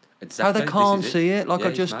bizarre. Exactly. How they can't see it. Like,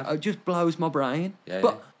 it just blows my brain.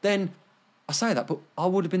 But then I say that, but I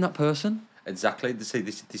would have been that person. Exactly. See,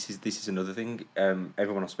 this is another thing.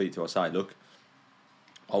 Everyone I speak to, I say, look,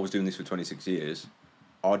 I was doing this for 26 years.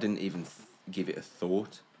 I didn't even give it a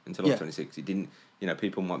thought until I was 26. It didn't.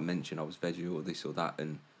 People might mention I was veggie or this or that,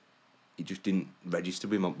 and it just didn't register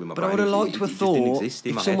with my brain. But I would have liked to have thought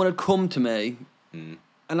if someone had come to me and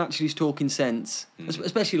actually is talking sense,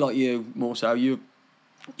 especially like you, more so, you're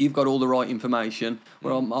you've got all the right information,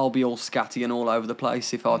 where I'll be all scatty and all over the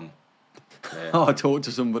place if I I talk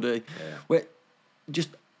to somebody. Yeah. Where just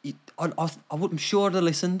I'm sure I'd have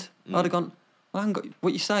listened. I'd have gone, well, I haven't got,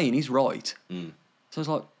 what you're saying is right. So I was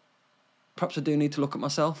like, perhaps I do need to look at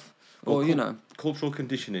myself. Well, or, you know. Cultural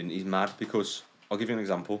conditioning is mad because, I'll give you an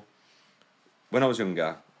example. When I was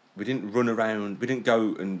younger, we didn't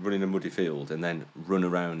go and run in a muddy field and then run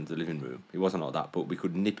around the living room. It wasn't like that, but we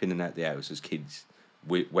could nip in and out the house as kids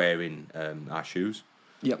wearing our shoes.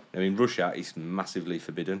 Yep. Now, in Russia, it's massively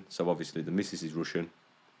forbidden. So, obviously, the missus is Russian.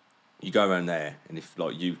 You go around there, and if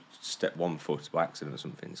like you step 1 foot by accident or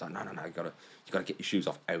something, it's like, no, you gotta get your shoes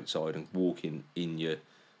off outside and walk in your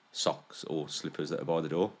socks or slippers that are by the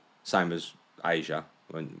door. Same as Asia.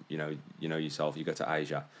 When you know yourself, you go to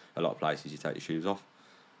Asia, a lot of places you take your shoes off.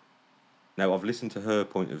 Now, I've listened to her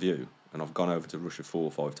point of view, and I've gone over to Russia 4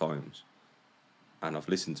 or 5 times, and I've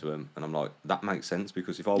listened to them, and I'm like, that makes sense,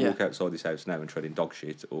 because if I walk outside this house now and tread in dog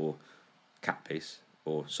shit or cat piss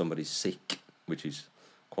or somebody's sick, which is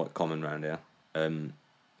quite common around here, and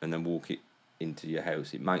then walk it into your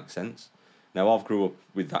house, it makes sense. Now, I've grew up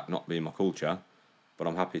with that not being my culture, but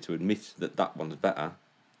I'm happy to admit that one's better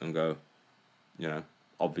and go,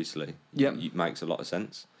 obviously, it makes a lot of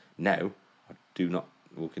sense. Now, I do not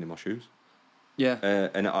walk in my shoes. Yeah.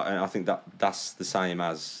 And I think that's the same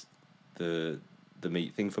as the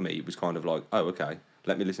meat thing for me. It was kind of like, oh, okay,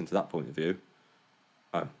 let me listen to that point of view.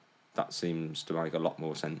 Oh, that seems to make a lot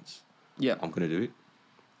more sense. Yeah. I'm going to do it.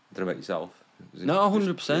 I don't know about yourself. No,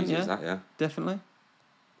 100%, yeah. Yeah. Definitely.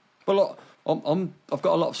 But look, I've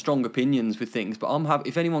got a lot of strong opinions with things, but I'm happy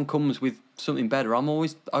if anyone comes with something better. I'm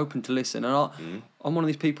always open to listen, and I'm one of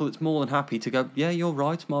these people that's more than happy to go. Yeah, you're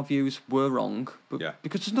right. My views were wrong, but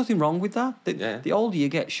because there's nothing wrong with that. The older you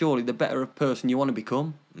get, surely the better a person you want to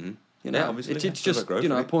become. Obviously, it's just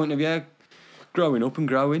a point of growing up and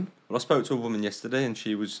growing. Well, I spoke to a woman yesterday, and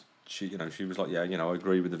she was like, I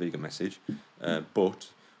agree with the vegan message, but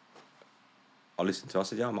I listened to her, I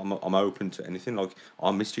said, I'm open to anything. Like, I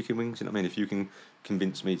miss chicken wings, you know what I mean? If you can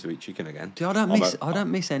convince me to eat chicken again. I don't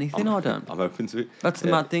miss anything, I don't. I'm open to it. That's the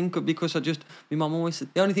mad thing, because my mum always said,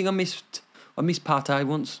 the only thing I missed pate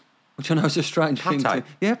once, which I know is a strange thing.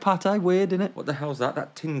 Yeah, pate, weird, isn't it? What the hell's that?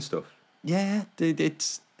 That tin stuff? Yeah,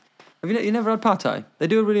 it's... Have you never had pate? They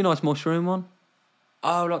do a really nice mushroom one.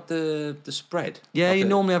 Oh, like the spread? Yeah, like you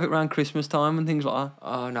normally have it around Christmas time and things like that.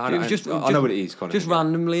 Oh, no, I know what it is. Just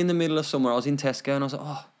randomly in the middle of summer, I was in Tesco and I was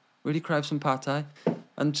like, really crave some pate.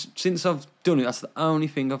 And since I've done it, that's the only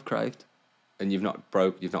thing I've craved. And you've not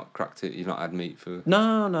cracked it, you've not had meat for...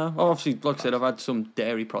 No. Obviously, like I said, I've had some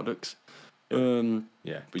dairy products.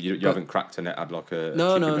 Yeah, but you haven't cracked and had like a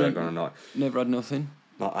chicken burger on a night? Never had nothing.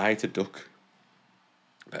 Like, I ate a duck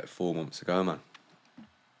about 4 months ago, man.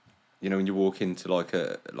 You know, when you walk into like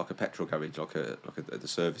a petrol garage, like at the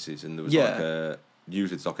services, and there was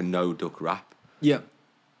usually it's like a no duck wrap. Yeah.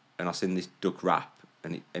 And I seen this duck wrap,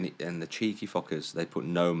 and the cheeky fuckers, they put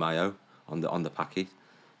no mayo on the packet.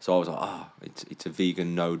 So I was like, it's a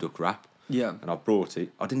vegan no duck wrap. Yeah. And I brought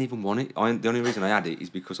it. I didn't even want it. The only reason I had it is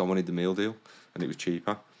because I wanted the meal deal, and it was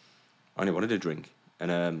cheaper. I only wanted a drink,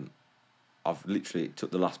 and I've literally took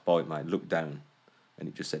the last bite, mate. Looked down, and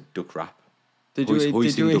it just said duck wrap. Did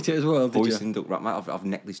you eat it as well? Hoisin duck wrap, mate. I've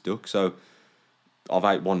necked this duck, so I've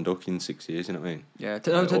ate one duck in 6 years. You know what I mean? Yeah.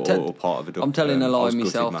 Or part of a duck. I'm telling a lie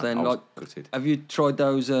myself. Gutted, then, gutted. Have you tried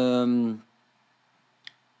those? You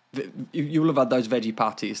will have had those veggie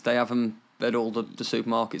patties. They have them at all the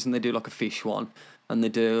supermarkets, and they do like a fish one, and they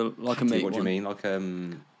do like a meat one. What do you mean? Like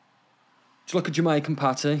It's like a Jamaican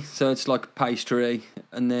patty, so it's like pastry,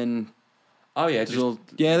 and then. Oh yeah,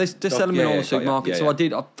 they sell them in all the supermarkets. Yeah. So I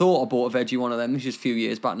thought I bought a veggie one of them. This is a few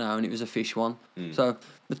years back now, and it was a fish one. So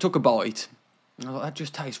I took a bite, and I thought, that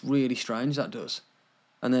just tastes really strange. That does.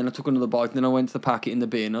 And then I took another bite, and then I went to the packet in the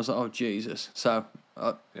bin. I was like, oh Jesus! So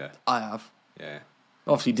I have. Yeah.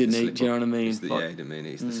 Obviously didn't eat. Do you know what I mean? I didn't mean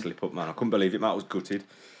it. It's the slip up, man. I couldn't believe it, man. I was gutted.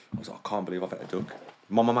 I was like, I can't believe I've had a duck.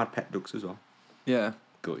 My mum had pet ducks as well. Yeah.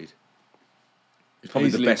 Gutted. It's probably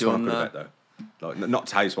the best one I could have had though. Like, not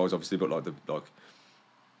taste wise, obviously, but I wouldn't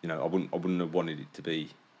have wanted it to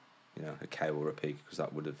be, a cow or a pig, because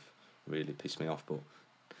that would have really pissed me off.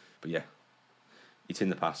 But yeah, it's in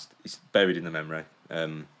the past. It's buried in the memory.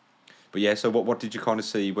 But yeah, so what did you kind of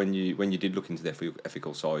see when you did look into the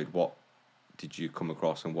ethical side? What did you come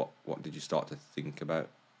across, and what did you start to think about,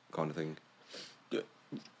 kind of thing?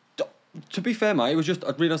 To be fair, mate, it was just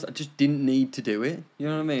I realised I just didn't need to do it. You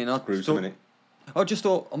know what I mean? I just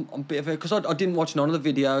thought I'm a bit of a... Because I didn't watch none of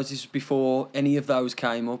the videos. This was before any of those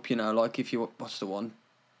came up, like if you... What's the one?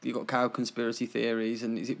 you got cow conspiracy theories,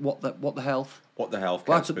 and is it what the health? What the health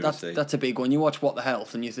Well, conspiracy? that's a big one. You watch What the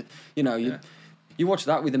Health, and you watch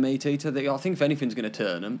that with the meat eater. I think if anything's going to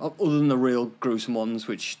turn them, other than the real gruesome ones,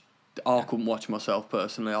 which I couldn't watch myself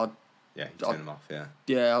personally, you turn them off. Yeah.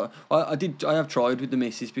 Yeah, I did. I have tried with the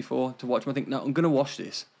missus before to watch them. I think, no, I'm going to watch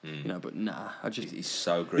this, but nah, It's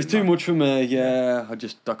so grim. It's too much for me. Yeah,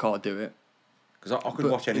 I can't do it. Because I could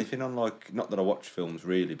watch anything on, like, not that I watch films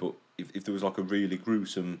really, but if there was like a really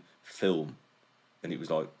gruesome film, and it was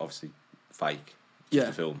like obviously fake, just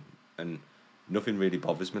a film, and nothing really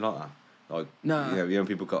bothers me like that. Like,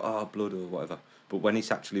 people go, oh, blood or whatever, but when it's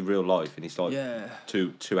actually real life and it's like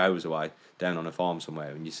 2 hours away down on a farm somewhere,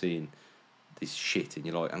 and you're seeing this shit, and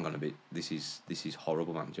you're like, hang on a bit, this is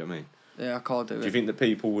horrible, man. Do you know what I mean? Yeah, I can't do it. Do you think that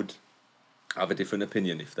people would have a different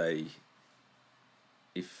opinion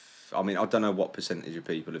I mean, I don't know what percentage of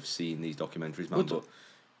people have seen these documentaries, man, but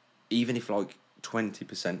even if like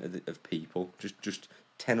 20% of people, just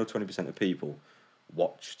 10 or 20% of people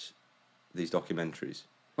watched these documentaries.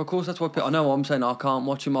 Of course, that's why I know I'm saying I can't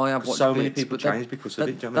watch them. I have watched so many people changed because of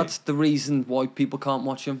it. Do you know what I mean? That's the reason why people can't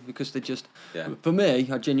watch them, because they just. Yeah. For me,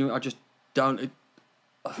 I just don't.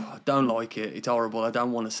 I don't like it. It's horrible. I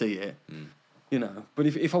don't want to see it. But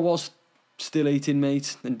if I was still eating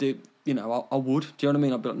meat and do. I would. Do you know what I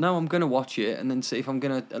mean? I'd be like, no, I'm going to watch it and then see if I'm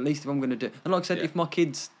going to, at least if I'm going to do. And like I said, if my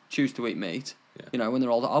kids choose to eat meat, when they're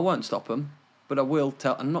older, I won't stop them. But I will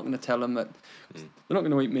tell, I'm not going to tell them that they're not going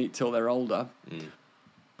to eat meat till they're older.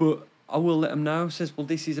 But I will let them know. Says, well,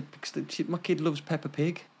 this is because my kid loves Peppa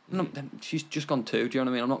Pig. She's just gone 2. Do you know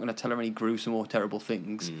what I mean? I'm not going to tell her any gruesome or terrible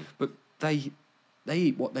things. But they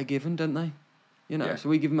eat what they're given, don't they? So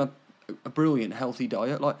we give them a brilliant, healthy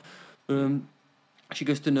diet. Like, she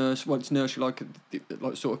goes to nurse. Well, it's nursery like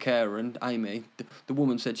sort of carer, and Amy, the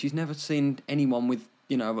woman said she's never seen anyone with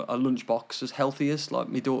a lunchbox as healthy as like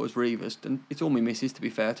my daughter's Reva's, and it's all my missus, to be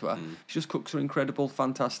fair to her. She just cooks her incredible,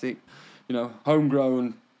 fantastic,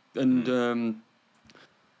 homegrown and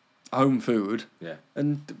home food. Yeah.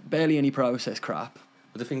 And barely any processed crap.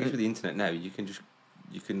 But the thing is, with the internet now, you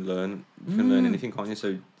can learn anything, can't you?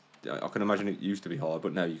 So I can imagine it used to be hard,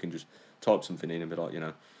 but now you can just type something in and be like,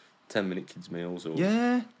 10-minute kids meals or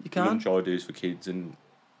you can lunch ideas for kids, and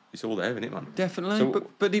it's all there, isn't it, man? Definitely. So,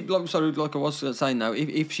 but like I was saying now,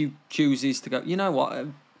 if she chooses to go, you know what,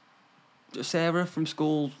 Sarah from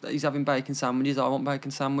school is having bacon sandwiches. I want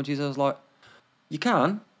bacon sandwiches. I was like, you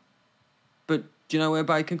can, but do you know where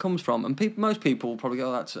bacon comes from? And most people will probably go,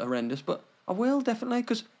 oh, that's horrendous, but I will definitely,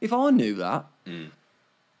 because if I knew that,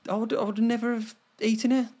 I would never have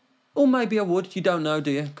eaten it. Or maybe I would. You don't know,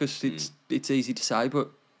 do you? Because it's easy to say,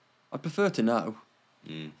 but I'd prefer to know.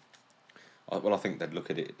 Well, I think they'd look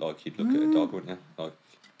at it like you'd look at a dog, wouldn't you? Like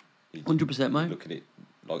 100%, mate. Look at it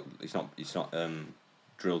like it's not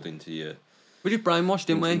drilled into your. We just brainwashed,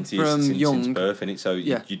 didn't we, from young? Since birth, innit? So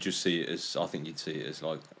you just see it as. I think you'd see it as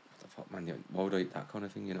like, fuck, man, why would I eat that kind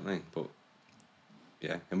of thing? You know what I mean? But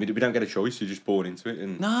yeah, and we don't get a choice. You're just born into it,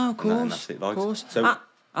 and no, of course, and that's it. Like, of course. So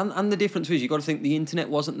and the difference is, you got to think the internet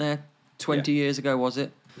wasn't there 20 years ago, was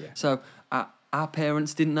it? Yeah. So our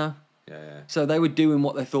parents didn't know. Yeah. So they were doing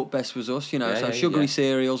what they thought best was us, so sugary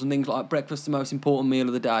cereals and things like breakfast, the most important meal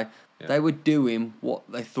of the day. Yeah. They were doing what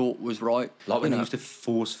they thought was right. Like when they used to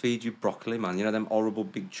force feed you broccoli, man. You know them horrible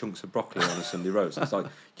big chunks of broccoli on a Sunday roast. It's like,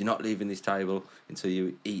 you're not leaving this table until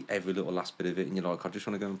you eat every little last bit of it. And you're like, I just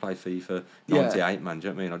want to go and play FIFA 98, man. Do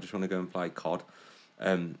you know what I mean? I just want to go and play COD.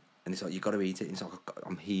 And it's like, you got to eat it. And it's like,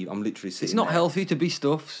 I'm literally sitting. It's not there. healthy to be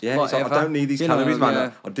stuffed. Yeah, it's like, I don't need these calories,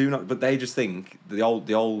 man. I do not. But they just think the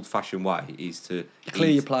old-fashioned way is to clear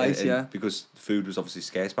your plate, because food was obviously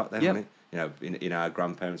scarce back then, wasn't it? In our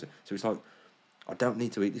grandparents. So it's like, I don't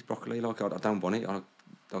need to eat this broccoli. Like, I don't want it.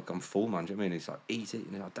 I'm full, man. Do you know what I mean? It's like, eat it.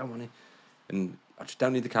 I don't want it, and I just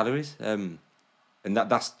don't need the calories. And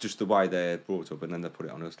that's just the way they're brought up. And then they put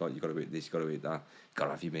it on us like, you got to eat this, you got to eat that, you got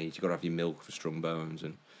to have your meat, you got to have your milk for strong bones,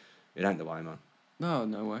 and it ain't the way, man. No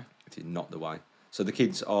way. It is not the way. So the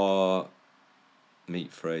kids are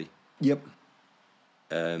meat free. Yep.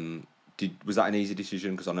 Was that an easy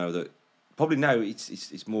decision? Because I know that probably now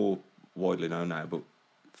it's more widely known now, but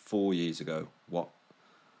 4 years ago, what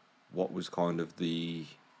was kind of the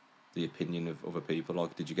opinion of other people?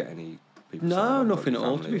 Like, did you get any people? No, nothing at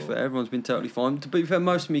all. To be fair, everyone's been totally fine. To be fair,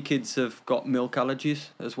 most of my kids have got milk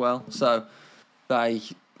allergies as well, so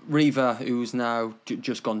Reva, who's now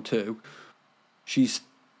just gone 2,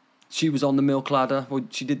 she was on the milk ladder. Well,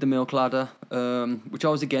 she did the milk ladder, which I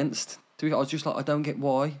was against. I was just like, I don't get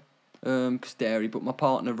why, because dairy. But my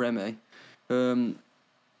partner Remy, I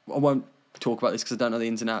won't talk about this because I don't know the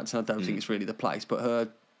ins and outs, and I don't think it's really the place.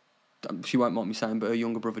 But she won't mind me saying, but her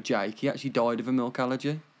younger brother Jake, he actually died of a milk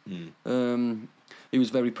allergy. He was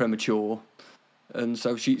very premature, and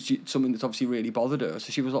so she something that's obviously really bothered her.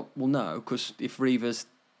 So she was like, well, no, because if Reva's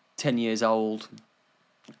 10 years old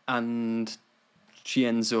and she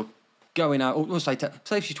ends up going out, or say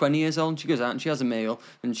if she's 20 years old and she goes out and she has a meal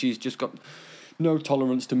and she's just got no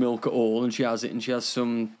tolerance to milk at all, and she has it and she has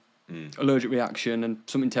some allergic reaction and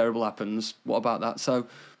something terrible happens, what about that? So,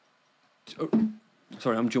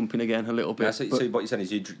 sorry, I'm jumping again a little bit. Yeah, so what you're saying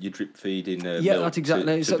is you drip feed in milk that's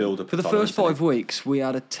exactly to build up for the first 5 weeks, we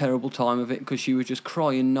had a terrible time of it because she was just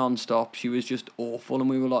crying non-stop. She was just awful, and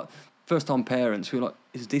we were like, first-time parents, we were like,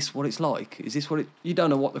 is this what it's like? Is this what it... You don't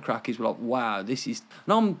know what the crack is. We're like, wow, this is...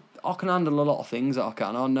 And I can handle a lot of things that I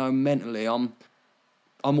can. I know mentally I'm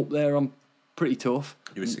up there, I'm pretty tough.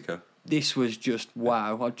 You're a sicko. This was just,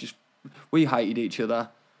 wow. We hated each other.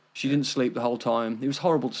 She didn't sleep the whole time. It was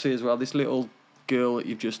horrible to see as well. This little girl that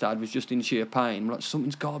you've just had was just in sheer pain. Like,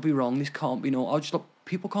 something's got to be wrong. This can't be normal. I just like,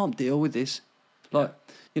 people can't deal with this. Like,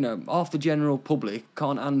 you know, half the general public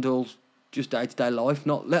can't handle just day-to-day life,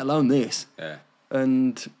 not let alone this. Yeah.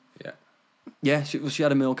 And she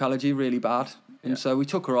had a milk allergy really bad. And so we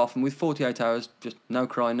took her off, and with 48 hours, just no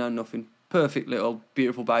crying, no nothing. Perfect little,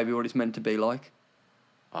 beautiful baby, what it's meant to be like.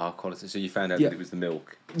 Quality. So you found out that it was the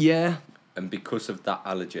milk? Yeah. And because of that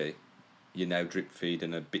allergy, you're now drip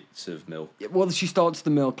feeding her bits of milk? Yeah, well, she starts the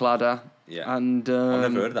milk ladder. Yeah. And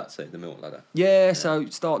I've never heard of that, the milk ladder. Yeah, so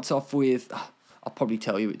it starts off with... I'll probably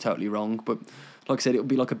tell you it's totally wrong, but like I said, it'll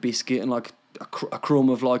be like a biscuit and like a crumb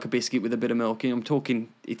of like a biscuit with a bit of milk in. I'm talking,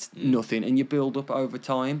 it's nothing, and you build up over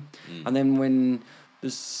time. And then when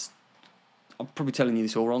there's... I'm probably telling you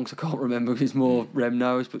this all wrong, because I can't remember, because more Rem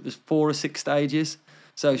knows, but there's 4 or 6 stages.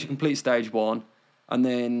 So she completes stage 1, and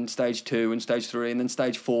then stage 2 and stage 3, and then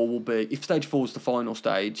stage 4 will be... If stage 4 is the final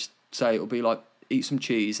stage, say it'll be like, eat some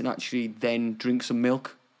cheese and actually then drink some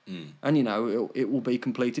milk. And, you know, it will be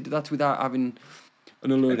completed. That's without having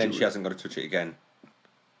an allergic... And then she hasn't got to touch it again.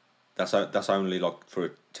 That's only like for a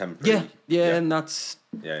temporary... Yeah, and that's...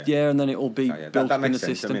 Yeah, and then it will be built that up in the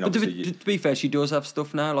sense. system. I mean, but to be fair, she does have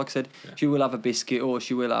stuff now. Like I said, she will have a biscuit, or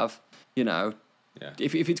she will have, you know...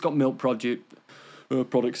 If it's got milk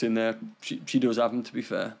products in there, she does have them, to be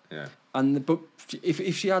fair. Yeah. But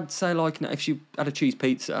if she had, say, like, if she had a cheese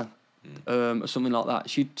pizza... or something like that,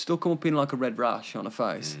 she'd still come up in like a red rash on her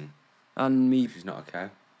face. And me... She's not a cow?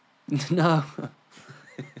 No.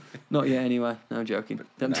 Not yet, anyway. No, I'm joking. But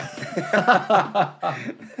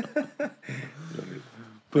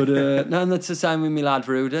no, and that's the same with my lad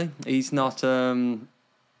Rudy. He's not started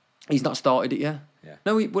it yet. Yeah.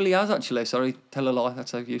 No, he has actually. Sorry, tell a lie.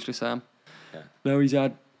 That's how useless I am. Yeah. No, he's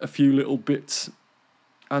had a few little bits.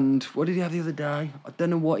 And what did he have the other day? I don't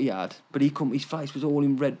know what he had, but his face was all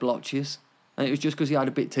in red blotches. And it was just because he had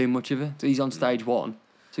a bit too much of it. So he's on stage 1.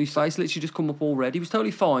 So his face literally just come up all red. He was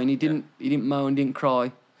totally fine. He didn't moan, didn't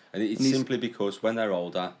cry. And it's simply because when they're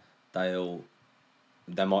older, they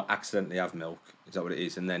might accidentally have milk. Is that what it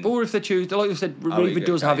is? And then... Or if they choose, like you said, Reva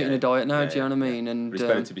does have it in a diet now, do you know what I mean? And it's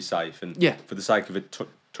better to be safe. And for the sake of a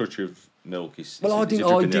touch of milk, I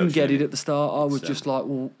didn't get it at the start. I was just like,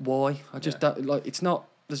 well, why? I just don't, like, it's not...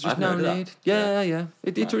 There's just no need. Yeah.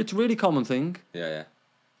 It's a really common thing. Yeah.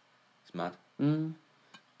 It's mad.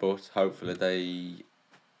 But hopefully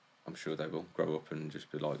I'm sure they will grow up and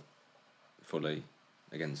just be like fully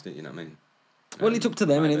against it, you know what I mean? Well, it's up to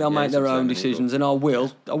them, and they'll make their own decisions, and I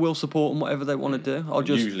will support them whatever they want to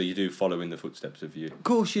do. Usually you do follow in the footsteps of you. Of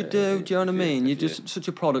course you do. Do you know what I mean? You're just such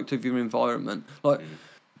a product of your environment. Like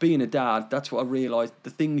being a dad, that's what I realised. The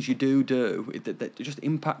things you do that just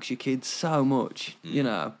impacts your kids so much. You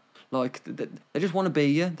know, like they just want to be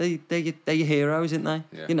you. They're your heroes, aren't they?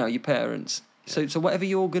 Yeah. You know, your parents. Yeah. So whatever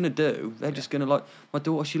you're gonna do, they're just gonna like. My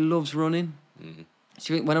daughter, she loves running.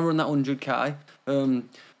 When I run that 100k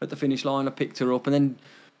at the finish line, I picked her up and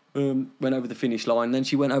then went over the finish line. Then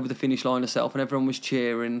she went over the finish line herself, and everyone was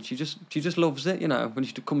cheering. She just loves it, you know. When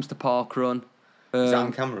she comes to park run, is that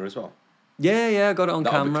on camera as well? Yeah, I got it on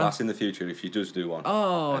That'll camera. Be class in the future if she does do one.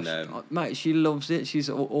 Oh, mate, she loves it. She's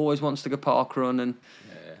always wants to go park run, and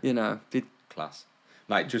you know, class.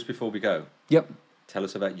 Mate, just before we go, tell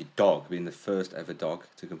us about your dog being the first ever dog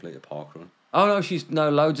to complete a park run. Oh no,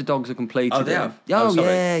 loads of dogs are completed. Oh, they have?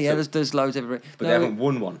 Yeah. There's loads everywhere. But they haven't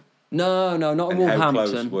won one. No, not in Wolverhampton. Wolverhampton. How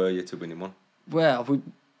close were you to winning one? Well,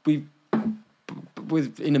 we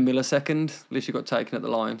within a millisecond, literally got taken at the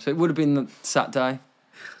line. So it would have been the Saturday.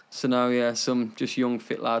 So no, some just young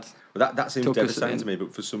fit lad. Well, that seems devastating to me.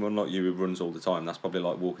 But for someone like you who runs all the time, that's probably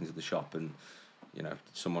like walking to the shop and you know,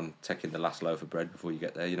 someone taking the last loaf of bread before you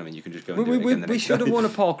get there. You know what I mean? You can just go and do it again the We next should day. have won a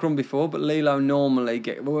park run before, but Lilo normally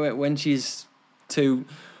when she's 2,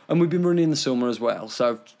 and we've been running in the summer as well,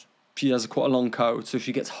 so she has quite a long coat, so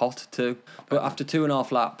she gets hot too. But after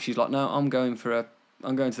 2.5 laps, she's like, no, I'm going to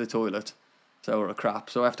the toilet, or a crap.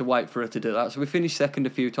 So I have to wait for her to do that. So we finished second a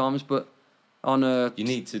few times, but on a... You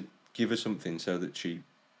need to give her something so that she...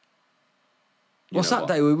 Well,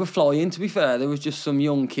 Saturday we were flying, to be fair. There was just some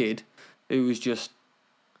young kid who was just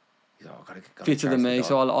gotta fitter than me,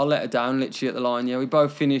 so I let her down literally at the line. Yeah, we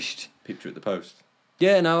both finished... Picture at the post.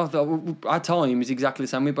 Yeah, no, our time is exactly the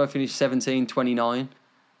same. We both finished 17:29.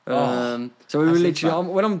 So we were literally...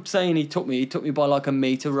 When I'm saying he took me by like a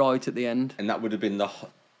metre right at the end. And that would have been the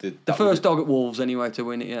first dog at Wolves anyway to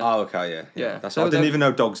win it, yeah. Oh, okay, yeah. That's So I didn't even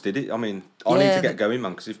know dogs did it. I mean, I need to get going,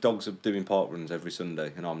 man, because if dogs are doing park runs every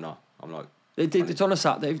Sunday and I'm not, I'm like... It's on a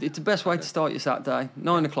Saturday. It's the best way to start your Saturday.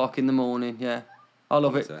 9 o'clock in the morning, yeah. I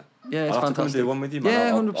love it. Yeah, it's I'll have fantastic. to come and do one with you, man.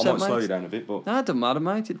 Yeah, 100%, I might slow mate. you down a bit, but... No, it doesn't matter,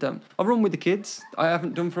 mate. It don't. I run with the kids. I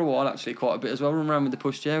haven't done for a while, actually, quite a bit as well. I run around with the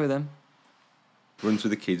pushchair with them. Runs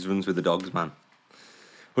with the kids, runs with the dogs, man.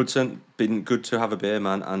 Hudson, been good to have a beer,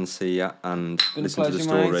 man, and see ya, and listen to the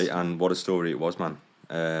story, mate. And what a story it was, man.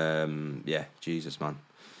 Yeah, Jesus, man.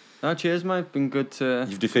 No, cheers, mate. Been good to...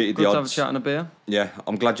 You've defeated the odds. Good to have a chat and a beer. Yeah,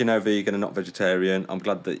 I'm glad you're now vegan and not vegetarian. I'm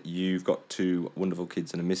glad that you've got 2 wonderful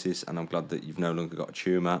kids and a missus, and I'm glad that you've no longer got a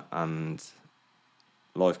tumour, and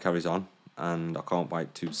life carries on, and I can't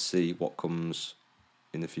wait to see what comes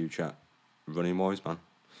in the future, running-wise, man.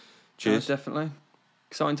 Cheers. No, definitely.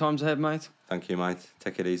 Exciting times ahead, mate. Thank you, mate.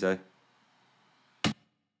 Take it easy.